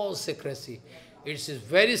all secrecy. It is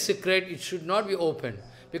very secret, it should not be opened.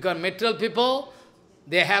 Because material people,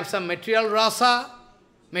 they have some material rasa,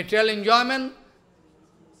 material enjoyment,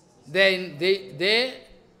 they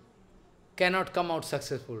cannot come out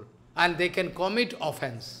successful. And they can commit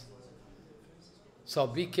offense. So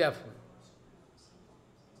be careful.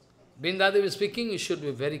 Bindadevi is speaking, you should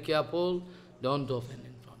be very careful, don't offend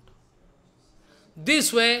in front.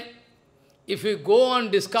 This way, if we go on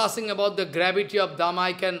discussing about the gravity of Dhamma,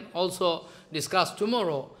 I can also discuss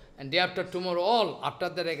tomorrow, and day after tomorrow all, after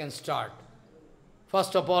that I can start.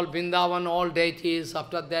 First of all, Vrindavan, all deities,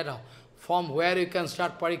 after that, from where you can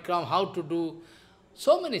start parikram, how to do,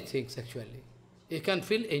 so many things actually. You can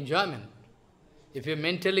feel enjoyment. If you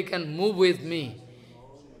mentally can move with me.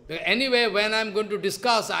 Anyway, when I am going to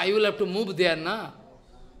discuss, I will have to move there, na?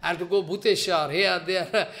 I have to go Bhuteshwar, here,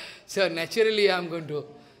 there. So naturally I am going to.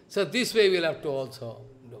 So this way we will have to also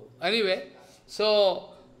do. Anyway, so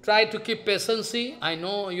try to keep patience. I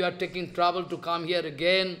know you are taking trouble to come here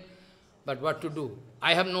again, but what to do?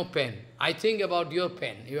 I have no pain. I think about your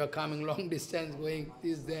pain. You are coming long distance, going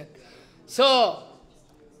this, that. So,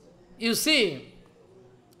 you see,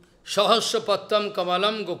 Sahasrapattam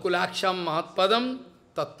Kamalam Gokulaksham Mahatpadam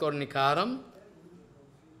Tatkornikaram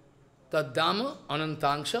Taddama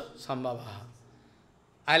Anantangsha Sambhavaha.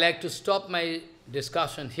 I like to stop my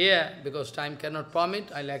discussion here because time cannot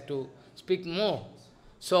permit. I like to speak more.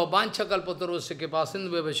 So, Vanchakalpatarosya Kipasindhu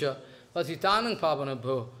Vivasya Pasitanang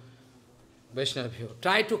Pavanabhyo Vaishnavabhyo.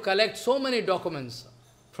 Try to collect so many documents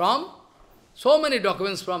from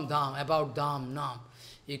Dham, about Dham, Nam.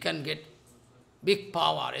 You can get big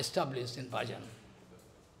power established in bhajan.